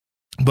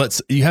 But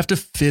you have to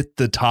fit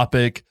the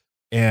topic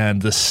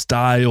and the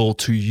style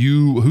to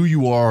you, who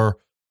you are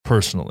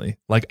personally.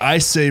 Like I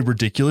say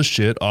ridiculous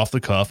shit off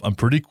the cuff. I'm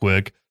pretty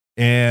quick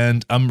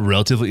and I'm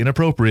relatively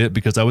inappropriate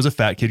because I was a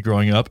fat kid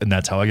growing up and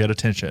that's how I get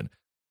attention.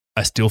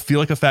 I still feel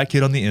like a fat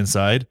kid on the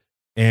inside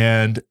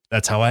and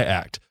that's how I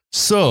act.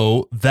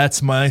 So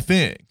that's my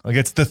thing. Like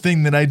it's the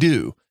thing that I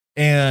do.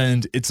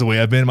 And it's the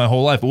way I've been my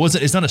whole life.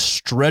 It's not a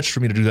stretch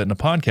for me to do that in a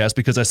podcast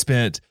because I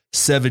spent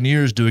 7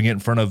 years doing it in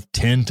front of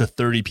 10 to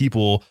 30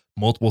 people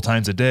multiple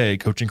times a day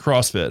coaching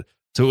CrossFit.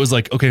 So it was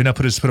like, okay, now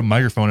just put a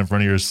microphone in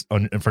front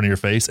of your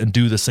face and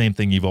do the same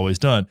thing you've always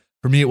done.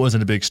 For me, it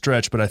wasn't a big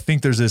stretch, but I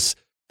think there's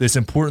this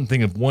important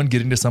thing of one,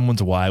 getting to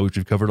someone's why, which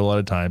we've covered a lot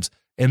of times.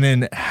 And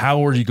then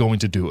how are you going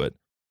to do it?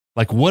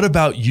 Like, what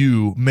about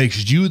you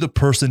makes you the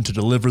person to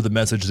deliver the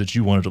message that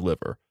you want to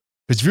deliver?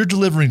 Because if you're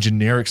delivering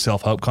generic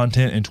self-help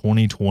content in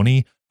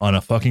 2020 on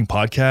a fucking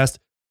podcast,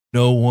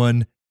 no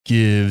one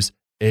gives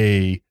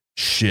a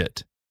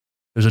shit.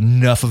 There's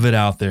enough of it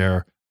out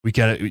there.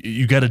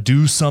 You gotta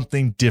do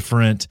something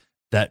different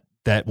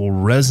that will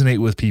resonate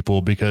with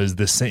people, because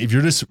if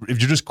you're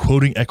just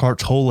quoting Eckhart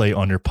Tolle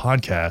on your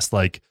podcast,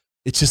 like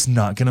it's just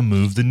not gonna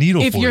move the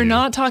needle. If you're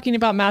not talking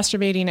about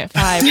masturbating at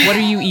 5, what are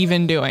you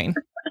even doing?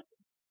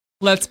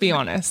 Let's be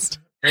honest.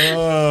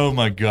 Oh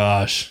my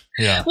gosh.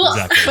 Yeah, well,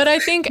 exactly. But I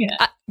think,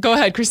 go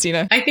ahead,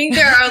 Christina. I think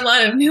there are a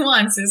lot of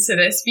nuances to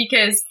this,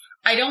 because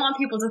I don't want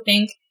people to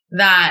think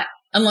that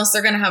unless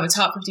they're going to have a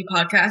top 50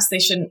 podcast, they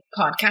shouldn't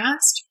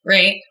podcast,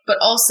 right? But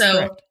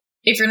also,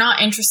 if you're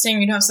not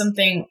interesting, you have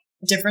something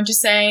different to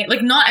say.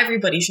 Like, not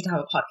everybody should have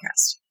a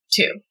podcast,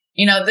 too.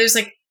 You know, there's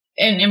like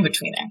an in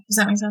between there. Does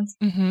that make sense?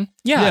 Mm-hmm.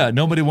 Yeah. Yeah.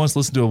 Nobody wants to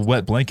listen to a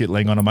wet blanket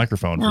laying on a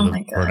microphone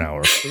for an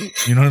hour.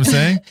 You know what I'm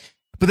saying?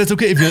 But that's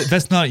okay if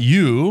that's not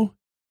you.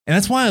 And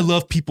that's why I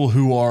love people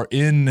who are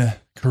in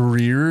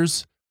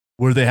careers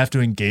where they have to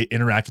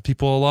interact with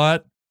people a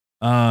lot,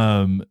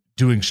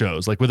 doing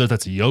shows, like whether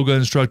that's a yoga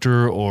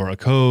instructor or a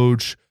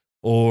coach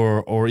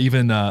or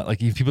even like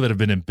people that have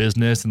been in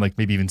business and like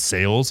maybe even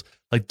sales.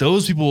 Like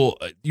those people,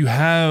 you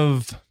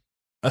have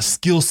a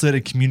skill set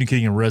at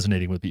communicating and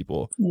resonating with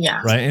people.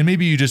 Yeah. Right. And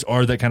maybe you just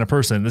are that kind of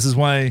person. This is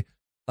why,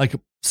 like,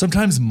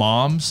 sometimes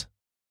moms,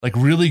 like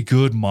really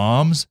good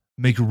moms,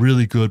 make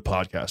really good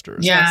podcasters.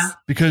 Yeah.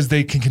 Because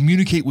they can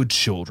communicate with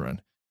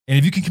children. And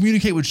if you can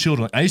communicate with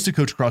children, I used to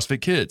coach CrossFit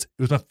kids.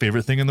 It was my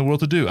favorite thing in the world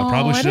to do. I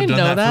probably should have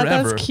done that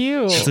forever. That's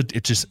cute.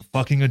 It's just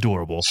fucking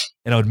adorable.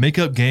 And I would make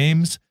up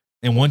games.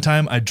 And one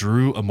time I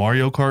drew a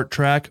Mario Kart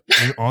track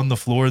on the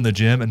floor in the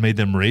gym and made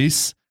them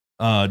race,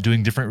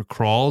 doing different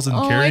crawls and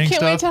carrying stuff. I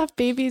can't wait to have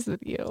babies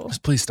with you.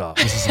 Just please stop.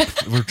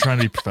 We're trying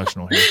to be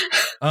professional here.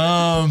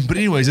 But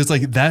anyways, it's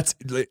like that's,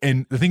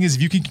 and the thing is,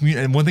 if you can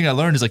communicate, and one thing I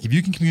learned is like, if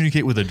you can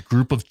communicate with a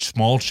group of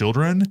small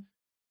children,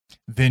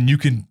 then you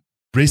can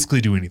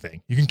basically do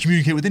anything. You can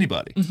communicate with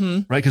anybody,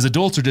 right? Because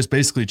adults are just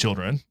basically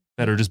children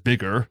that are just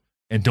bigger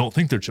and don't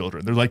think they're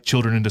children. They're like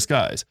children in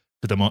disguise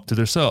to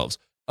themselves.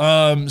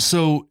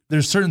 So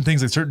there's certain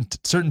things, like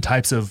certain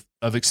types of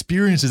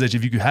experiences that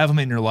if you could have them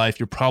in your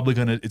life, it's probably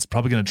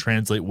gonna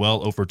translate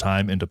well over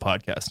time into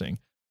podcasting.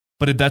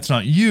 But if that's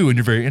not you and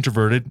you're very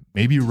introverted,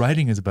 maybe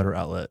writing is a better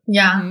outlet.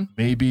 Yeah.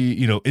 Maybe,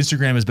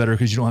 Instagram is better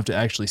because you don't have to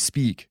actually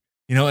speak,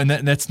 and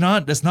that's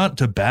not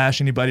to bash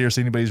anybody or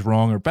say anybody's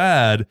wrong or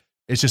bad.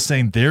 It's just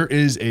saying there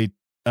is a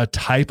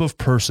type of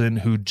person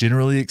who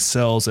generally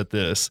excels at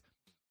this.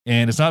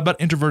 And it's not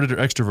about introverted or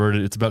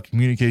extroverted. It's about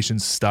communication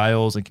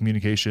styles and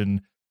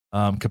communication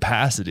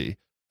capacity.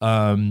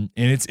 And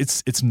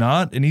it's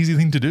not an easy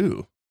thing to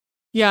do.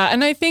 Yeah.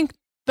 And I think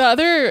the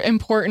other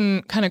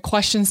important kind of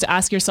questions to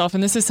ask yourself,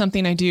 and this is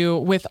something I do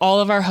with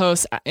all of our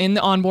hosts in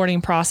the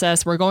onboarding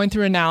process, we're going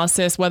through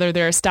analysis, whether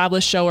they're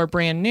established show or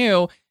brand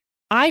new.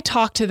 I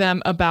talk to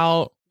them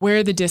about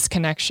where the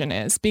disconnection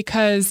is,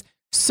 because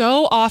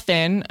so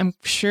often, I'm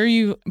sure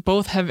you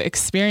both have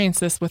experienced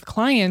this with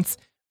clients,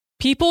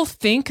 people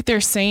think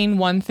they're saying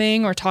one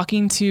thing or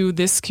talking to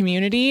this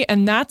community,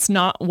 and that's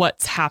not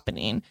what's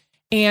happening.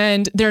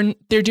 And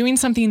they're doing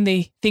something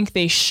they think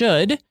they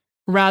should,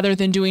 rather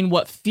than doing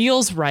what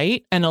feels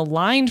right and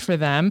aligned for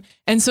them.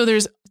 And so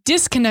there's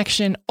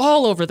disconnection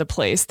all over the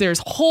place.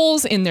 There's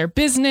holes in their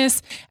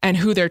business and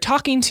who they're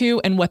talking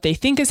to and what they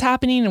think is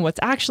happening and what's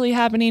actually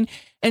happening.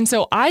 And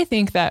so I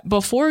think that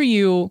before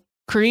you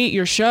create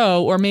your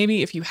show, or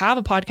maybe if you have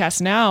a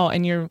podcast now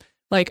and you're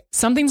like,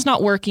 something's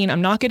not working,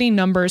 I'm not getting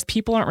numbers,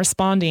 people aren't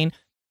responding,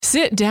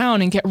 sit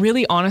down and get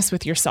really honest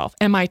with yourself.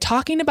 Am I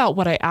talking about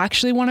what I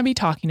actually want to be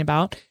talking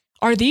about?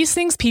 Are these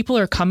things people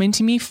are coming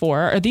to me for?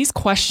 Are these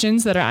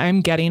questions that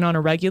I'm getting on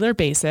a regular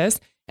basis?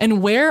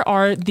 And where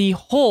are the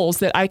holes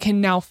that I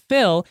can now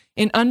fill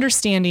in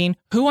understanding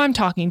who I'm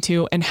talking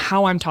to and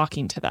how I'm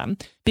talking to them?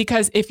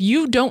 Because if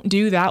you don't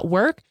do that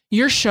work,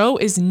 your show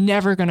is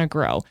never going to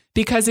grow,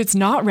 because it's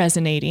not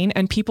resonating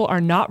and people are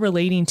not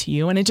relating to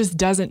you, and it just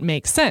doesn't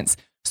make sense.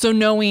 So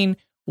knowing,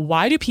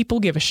 why do people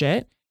give a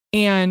shit,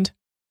 and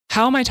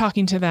how am I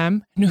talking to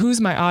them, and who's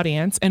my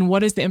audience, and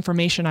what is the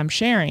information I'm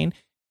sharing,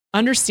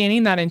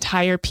 understanding that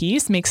entire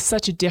piece makes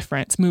such a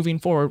difference moving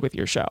forward with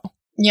your show.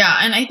 Yeah.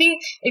 And I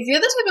think if you're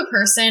the type of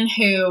person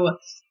who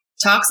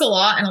talks a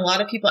lot and a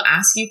lot of people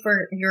ask you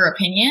for your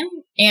opinion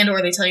and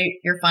or they tell you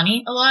you're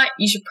funny a lot,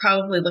 you should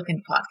probably look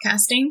into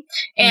podcasting.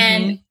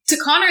 And to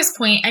Connor's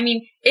point, I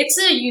mean, it's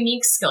a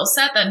unique skill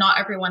set that not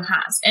everyone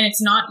has, and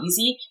it's not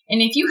easy.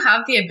 And if you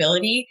have the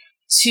ability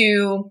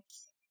to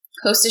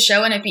host a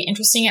show and it be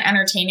interesting and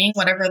entertaining,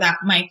 whatever that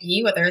might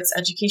be, whether it's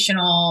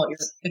educational,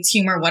 it's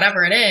humor,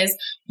 whatever it is,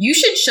 you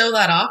should show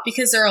that off,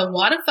 because there are a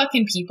lot of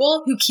fucking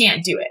people who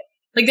can't do it.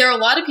 Like, there are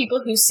a lot of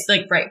people who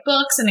like write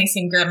books and they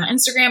seem good on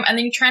Instagram, and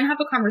then you try and have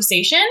a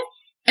conversation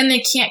and they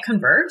can't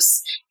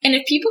converse. And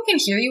if people can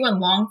hear you in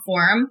long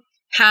form,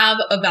 have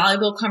a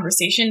valuable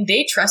conversation,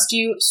 they trust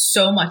you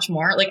so much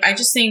more. Like, I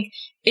just think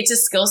it's a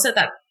skill set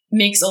that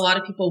makes a lot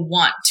of people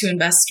want to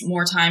invest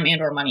more time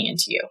and or money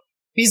into you,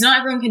 because not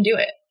everyone can do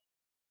it.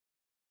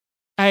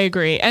 I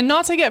agree. And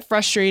not to get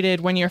frustrated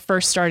when you're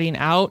first starting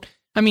out.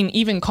 I mean,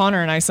 even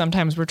Connor and I,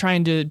 sometimes we're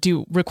trying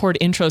to record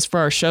intros for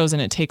our shows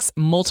and it takes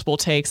multiple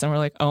takes and we're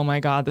like, oh my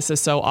God, this is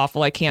so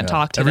awful. I can't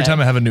talk today. Every time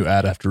I have a new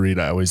ad I have to read,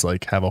 I always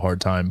like have a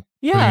hard time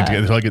putting it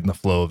together until I get in the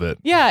flow of it.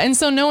 Yeah. And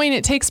so knowing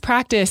it takes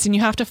practice and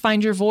you have to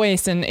find your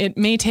voice, and it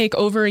may take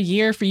over a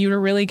year for you to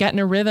really get in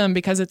a rhythm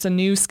because it's a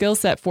new skill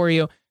set for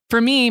you.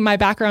 For me, my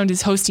background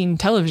is hosting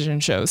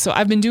television shows. So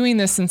I've been doing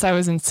this since I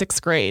was in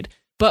 6th grade.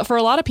 But for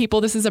a lot of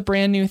people, this is a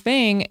brand new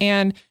thing,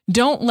 and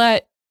don't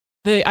let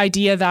the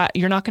idea that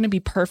you're not going to be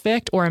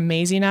perfect or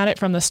amazing at it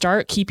from the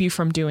start keep you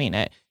from doing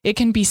it. It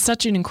can be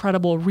such an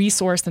incredible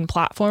resource and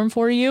platform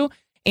for you.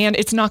 And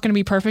it's not going to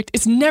be perfect.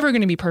 It's never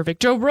going to be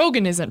perfect. Joe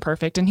Rogan isn't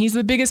perfect, and he's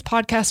the biggest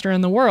podcaster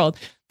in the world.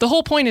 The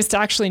whole point is to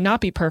actually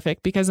not be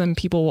perfect, because then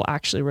people will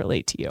actually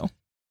relate to you.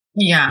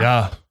 Yeah.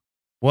 Yeah.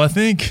 Well, I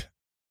think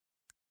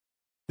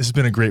this has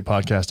been a great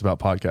podcast about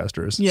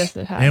podcasters. Yes,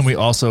 it has. And we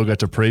also got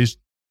to praise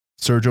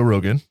Sir Joe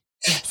Rogan.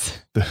 Yes.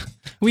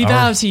 We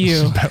bow to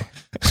you.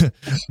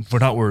 We're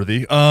not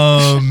worthy.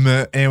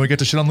 And we got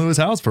to shit on Lewis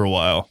Howes for a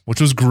while,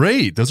 which was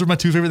great. Those are my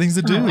 2 favorite things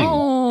to do.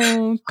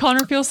 Oh,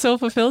 Connor feels so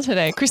fulfilled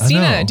today.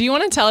 Christina, do you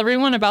want to tell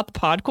everyone about the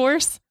pod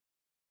course?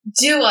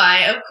 Do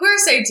I? Of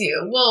course I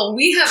do. Well,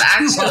 we have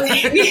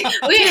actually... do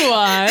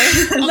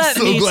I? I'm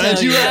so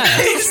glad you asked.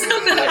 I'm so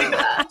glad you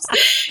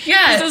asked.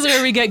 Yeah. This is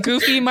where we get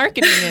goofy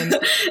marketing in.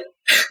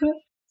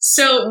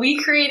 So we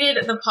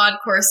created the pod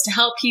course to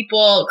help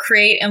people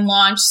create and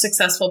launch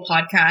successful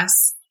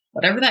podcasts,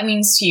 whatever that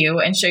means to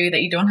you, and show you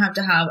that you don't have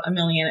to have 1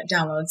 million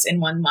downloads in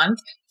 1 month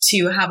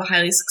to have a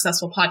highly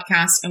successful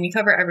podcast. And we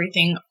cover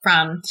everything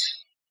from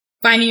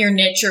finding your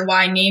niche, your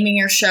why, naming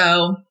your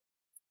show,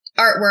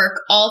 artwork,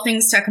 all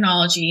things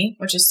technology,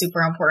 which is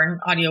super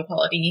important, audio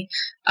quality,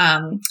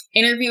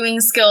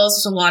 interviewing skills,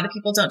 which a lot of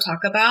people don't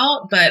talk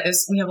about, but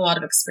we have a lot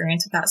of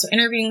experience with that. So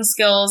interviewing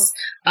skills,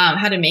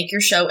 how to make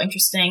your show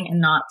interesting and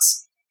not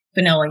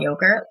vanilla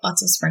yogurt,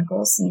 lots of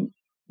sprinkles and,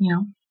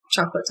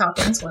 chocolate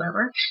toppings,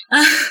 whatever.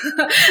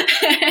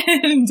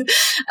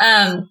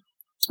 And,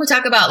 we'll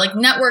talk about like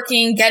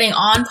networking, getting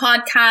on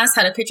podcasts,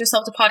 how to pitch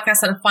yourself to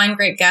podcasts, how to find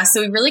great guests.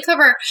 So we really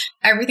cover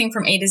everything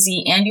from A to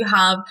Z, and you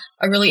have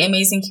a really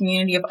amazing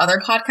community of other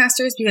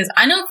podcasters, because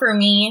I know for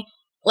me,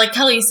 like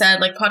Kelly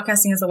said, like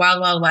podcasting is the wild,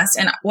 wild west.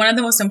 And one of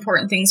the most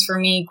important things for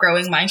me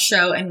growing my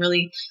show and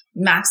really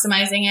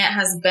maximizing it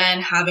has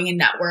been having a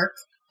network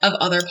of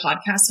other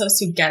podcast hosts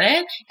who get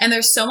it. And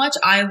there's so much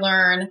I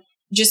learn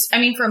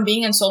from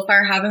being in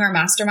Soulfire, having our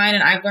mastermind,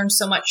 and I've learned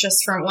so much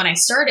just from when I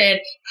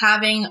started,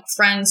 having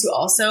friends who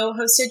also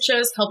hosted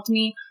shows helped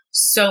me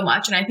so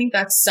much. And I think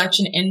that's such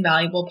an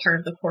invaluable part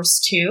of the course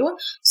too.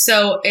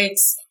 So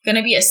it's going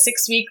to be a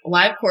 6-week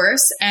live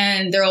course,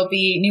 and there will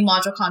be new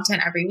module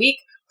content every week,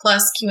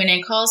 plus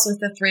Q&A calls with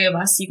the 3 of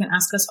us. You can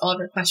ask us all of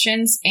your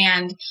questions.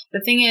 And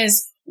the thing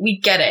is, we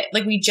get it.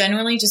 Like, we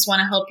genuinely just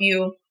want to help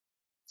you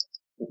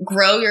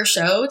grow your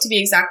show to be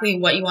exactly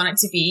what you want it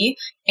to be.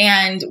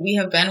 And we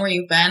have been where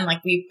you've been.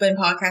 Like, we've been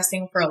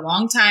podcasting for a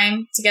long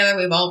time together.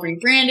 We've all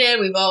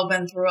rebranded. We've all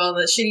been through all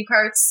the shitty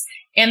parts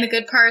and the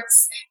good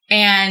parts.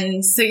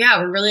 And so, yeah,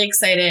 we're really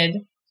excited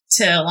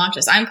to launch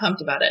this. I'm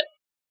pumped about it.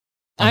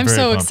 I'm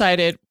so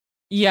excited.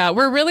 Yeah,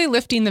 we're really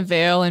lifting the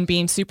veil and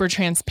being super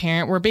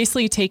transparent. We're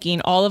basically taking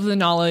all of the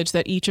knowledge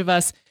that each of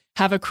us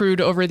have accrued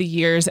over the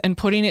years and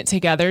putting it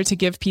together to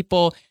give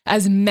people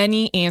as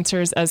many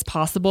answers as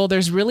possible.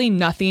 There's really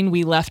nothing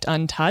we left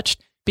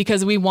untouched,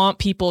 because we want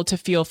people to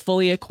feel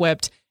fully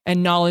equipped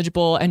and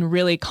knowledgeable and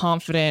really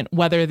confident,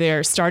 whether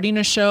they're starting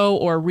a show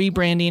or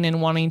rebranding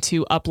and wanting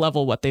to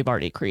up-level what they've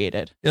already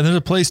created. And there's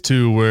a place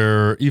too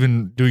where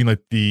even doing like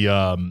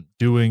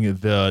doing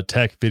the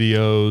tech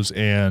videos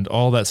and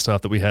all that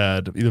stuff that we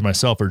had, either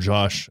myself or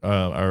Josh,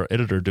 our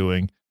editor,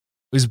 doing,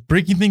 is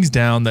breaking things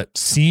down that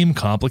seem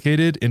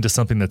complicated into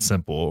something that's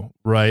simple,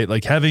 right?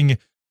 Like having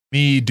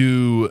me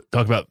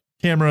talk about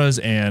cameras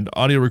and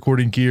audio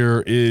recording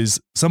gear is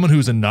someone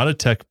who's not a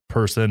tech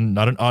person,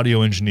 not an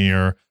audio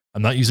engineer.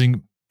 I'm not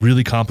using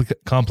really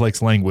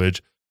complex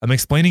language. I'm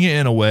explaining it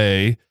in a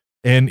way,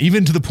 and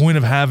even to the point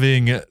of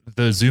having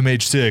the Zoom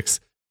H6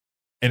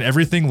 and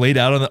everything laid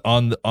out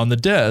on the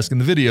desk in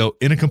the video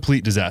in a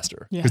complete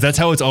disaster. Because that's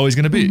how it's always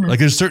going to be. Like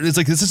there's certain, it's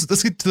like,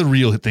 let's get to the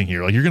real thing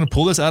here. Like you're going to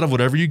pull this out of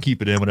whatever you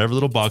keep it in, whatever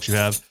little box you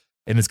have,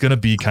 and it's going to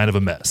be kind of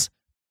a mess.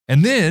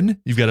 And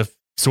then you've got to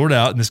sort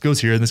out, and this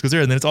goes here and this goes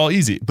there, and then it's all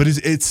easy. But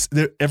it's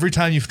there, every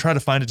time you try to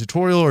find a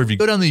tutorial, or if you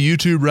go down the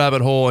YouTube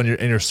rabbit hole and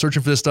you're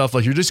searching for this stuff,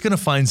 like you're just going to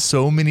find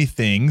so many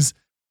things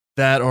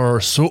that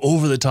are so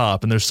over the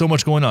top, and there's so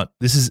much going on.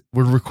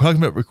 We're talking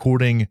about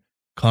recording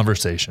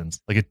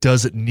conversations. Like it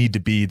doesn't need to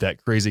be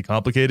that crazy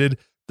complicated.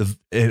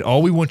 And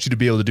all we want you to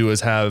be able to do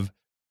is have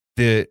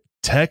the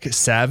tech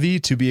savvy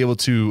to be able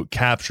to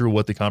capture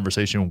what the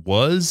conversation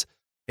was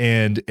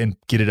and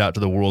get it out to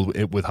the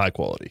world with high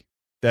quality.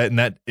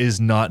 That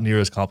is not near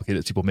as complicated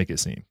as people make it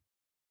seem.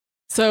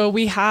 So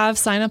we have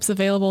signups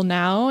available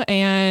now,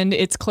 and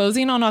it's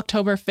closing on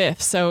October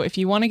 5th. So if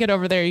you want to get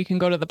over there, you can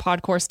go to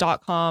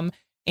thepodcourse.com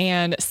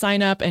and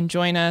sign up and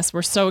join us.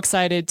 We're so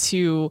excited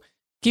to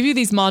give you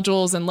these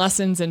modules and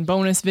lessons and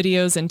bonus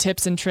videos and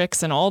tips and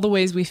tricks and all the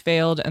ways we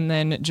failed, and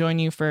then join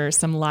you for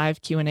some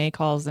live Q&A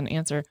calls and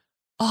answer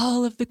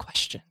all of the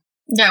questions.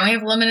 Yeah, we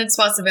have limited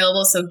spots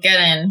available, so get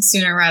in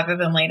sooner rather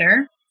than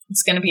later.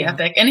 It's going to be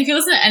epic. And if you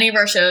listen to any of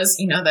our shows,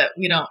 you know that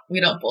we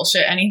don't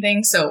bullshit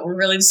anything. So we're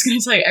really just going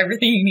to tell you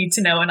everything you need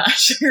to know and not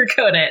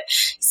sugarcoat it.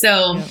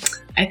 So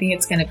I think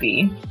it's going to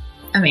be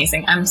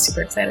amazing. I'm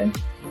super excited.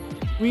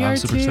 I'm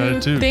super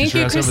excited too. Thank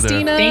you,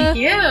 Christina. Thank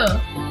you.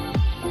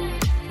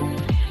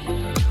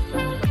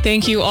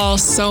 Thank you all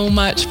so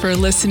much for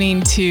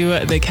listening to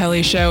The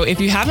Kelly Show. If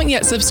you haven't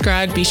yet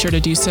subscribed, be sure to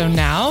do so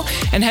now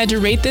and head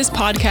to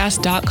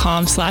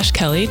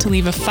ratethispodcast.com/Kelly to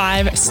leave a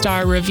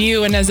 5-star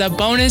review. And as a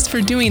bonus for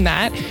doing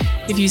that,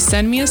 if you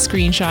send me a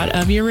screenshot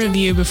of your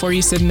review before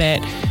you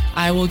submit,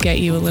 I will get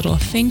you a little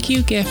thank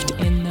you gift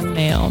in the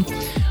mail.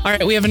 All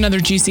right, we have another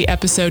juicy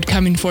episode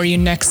coming for you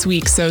next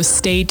week, so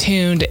stay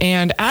tuned.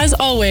 And as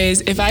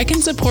always, if I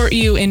can support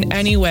you in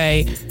any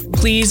way,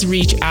 please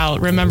reach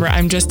out. Remember,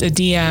 I'm just a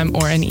DM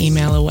or an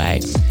email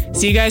away.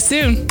 See you guys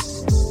soon.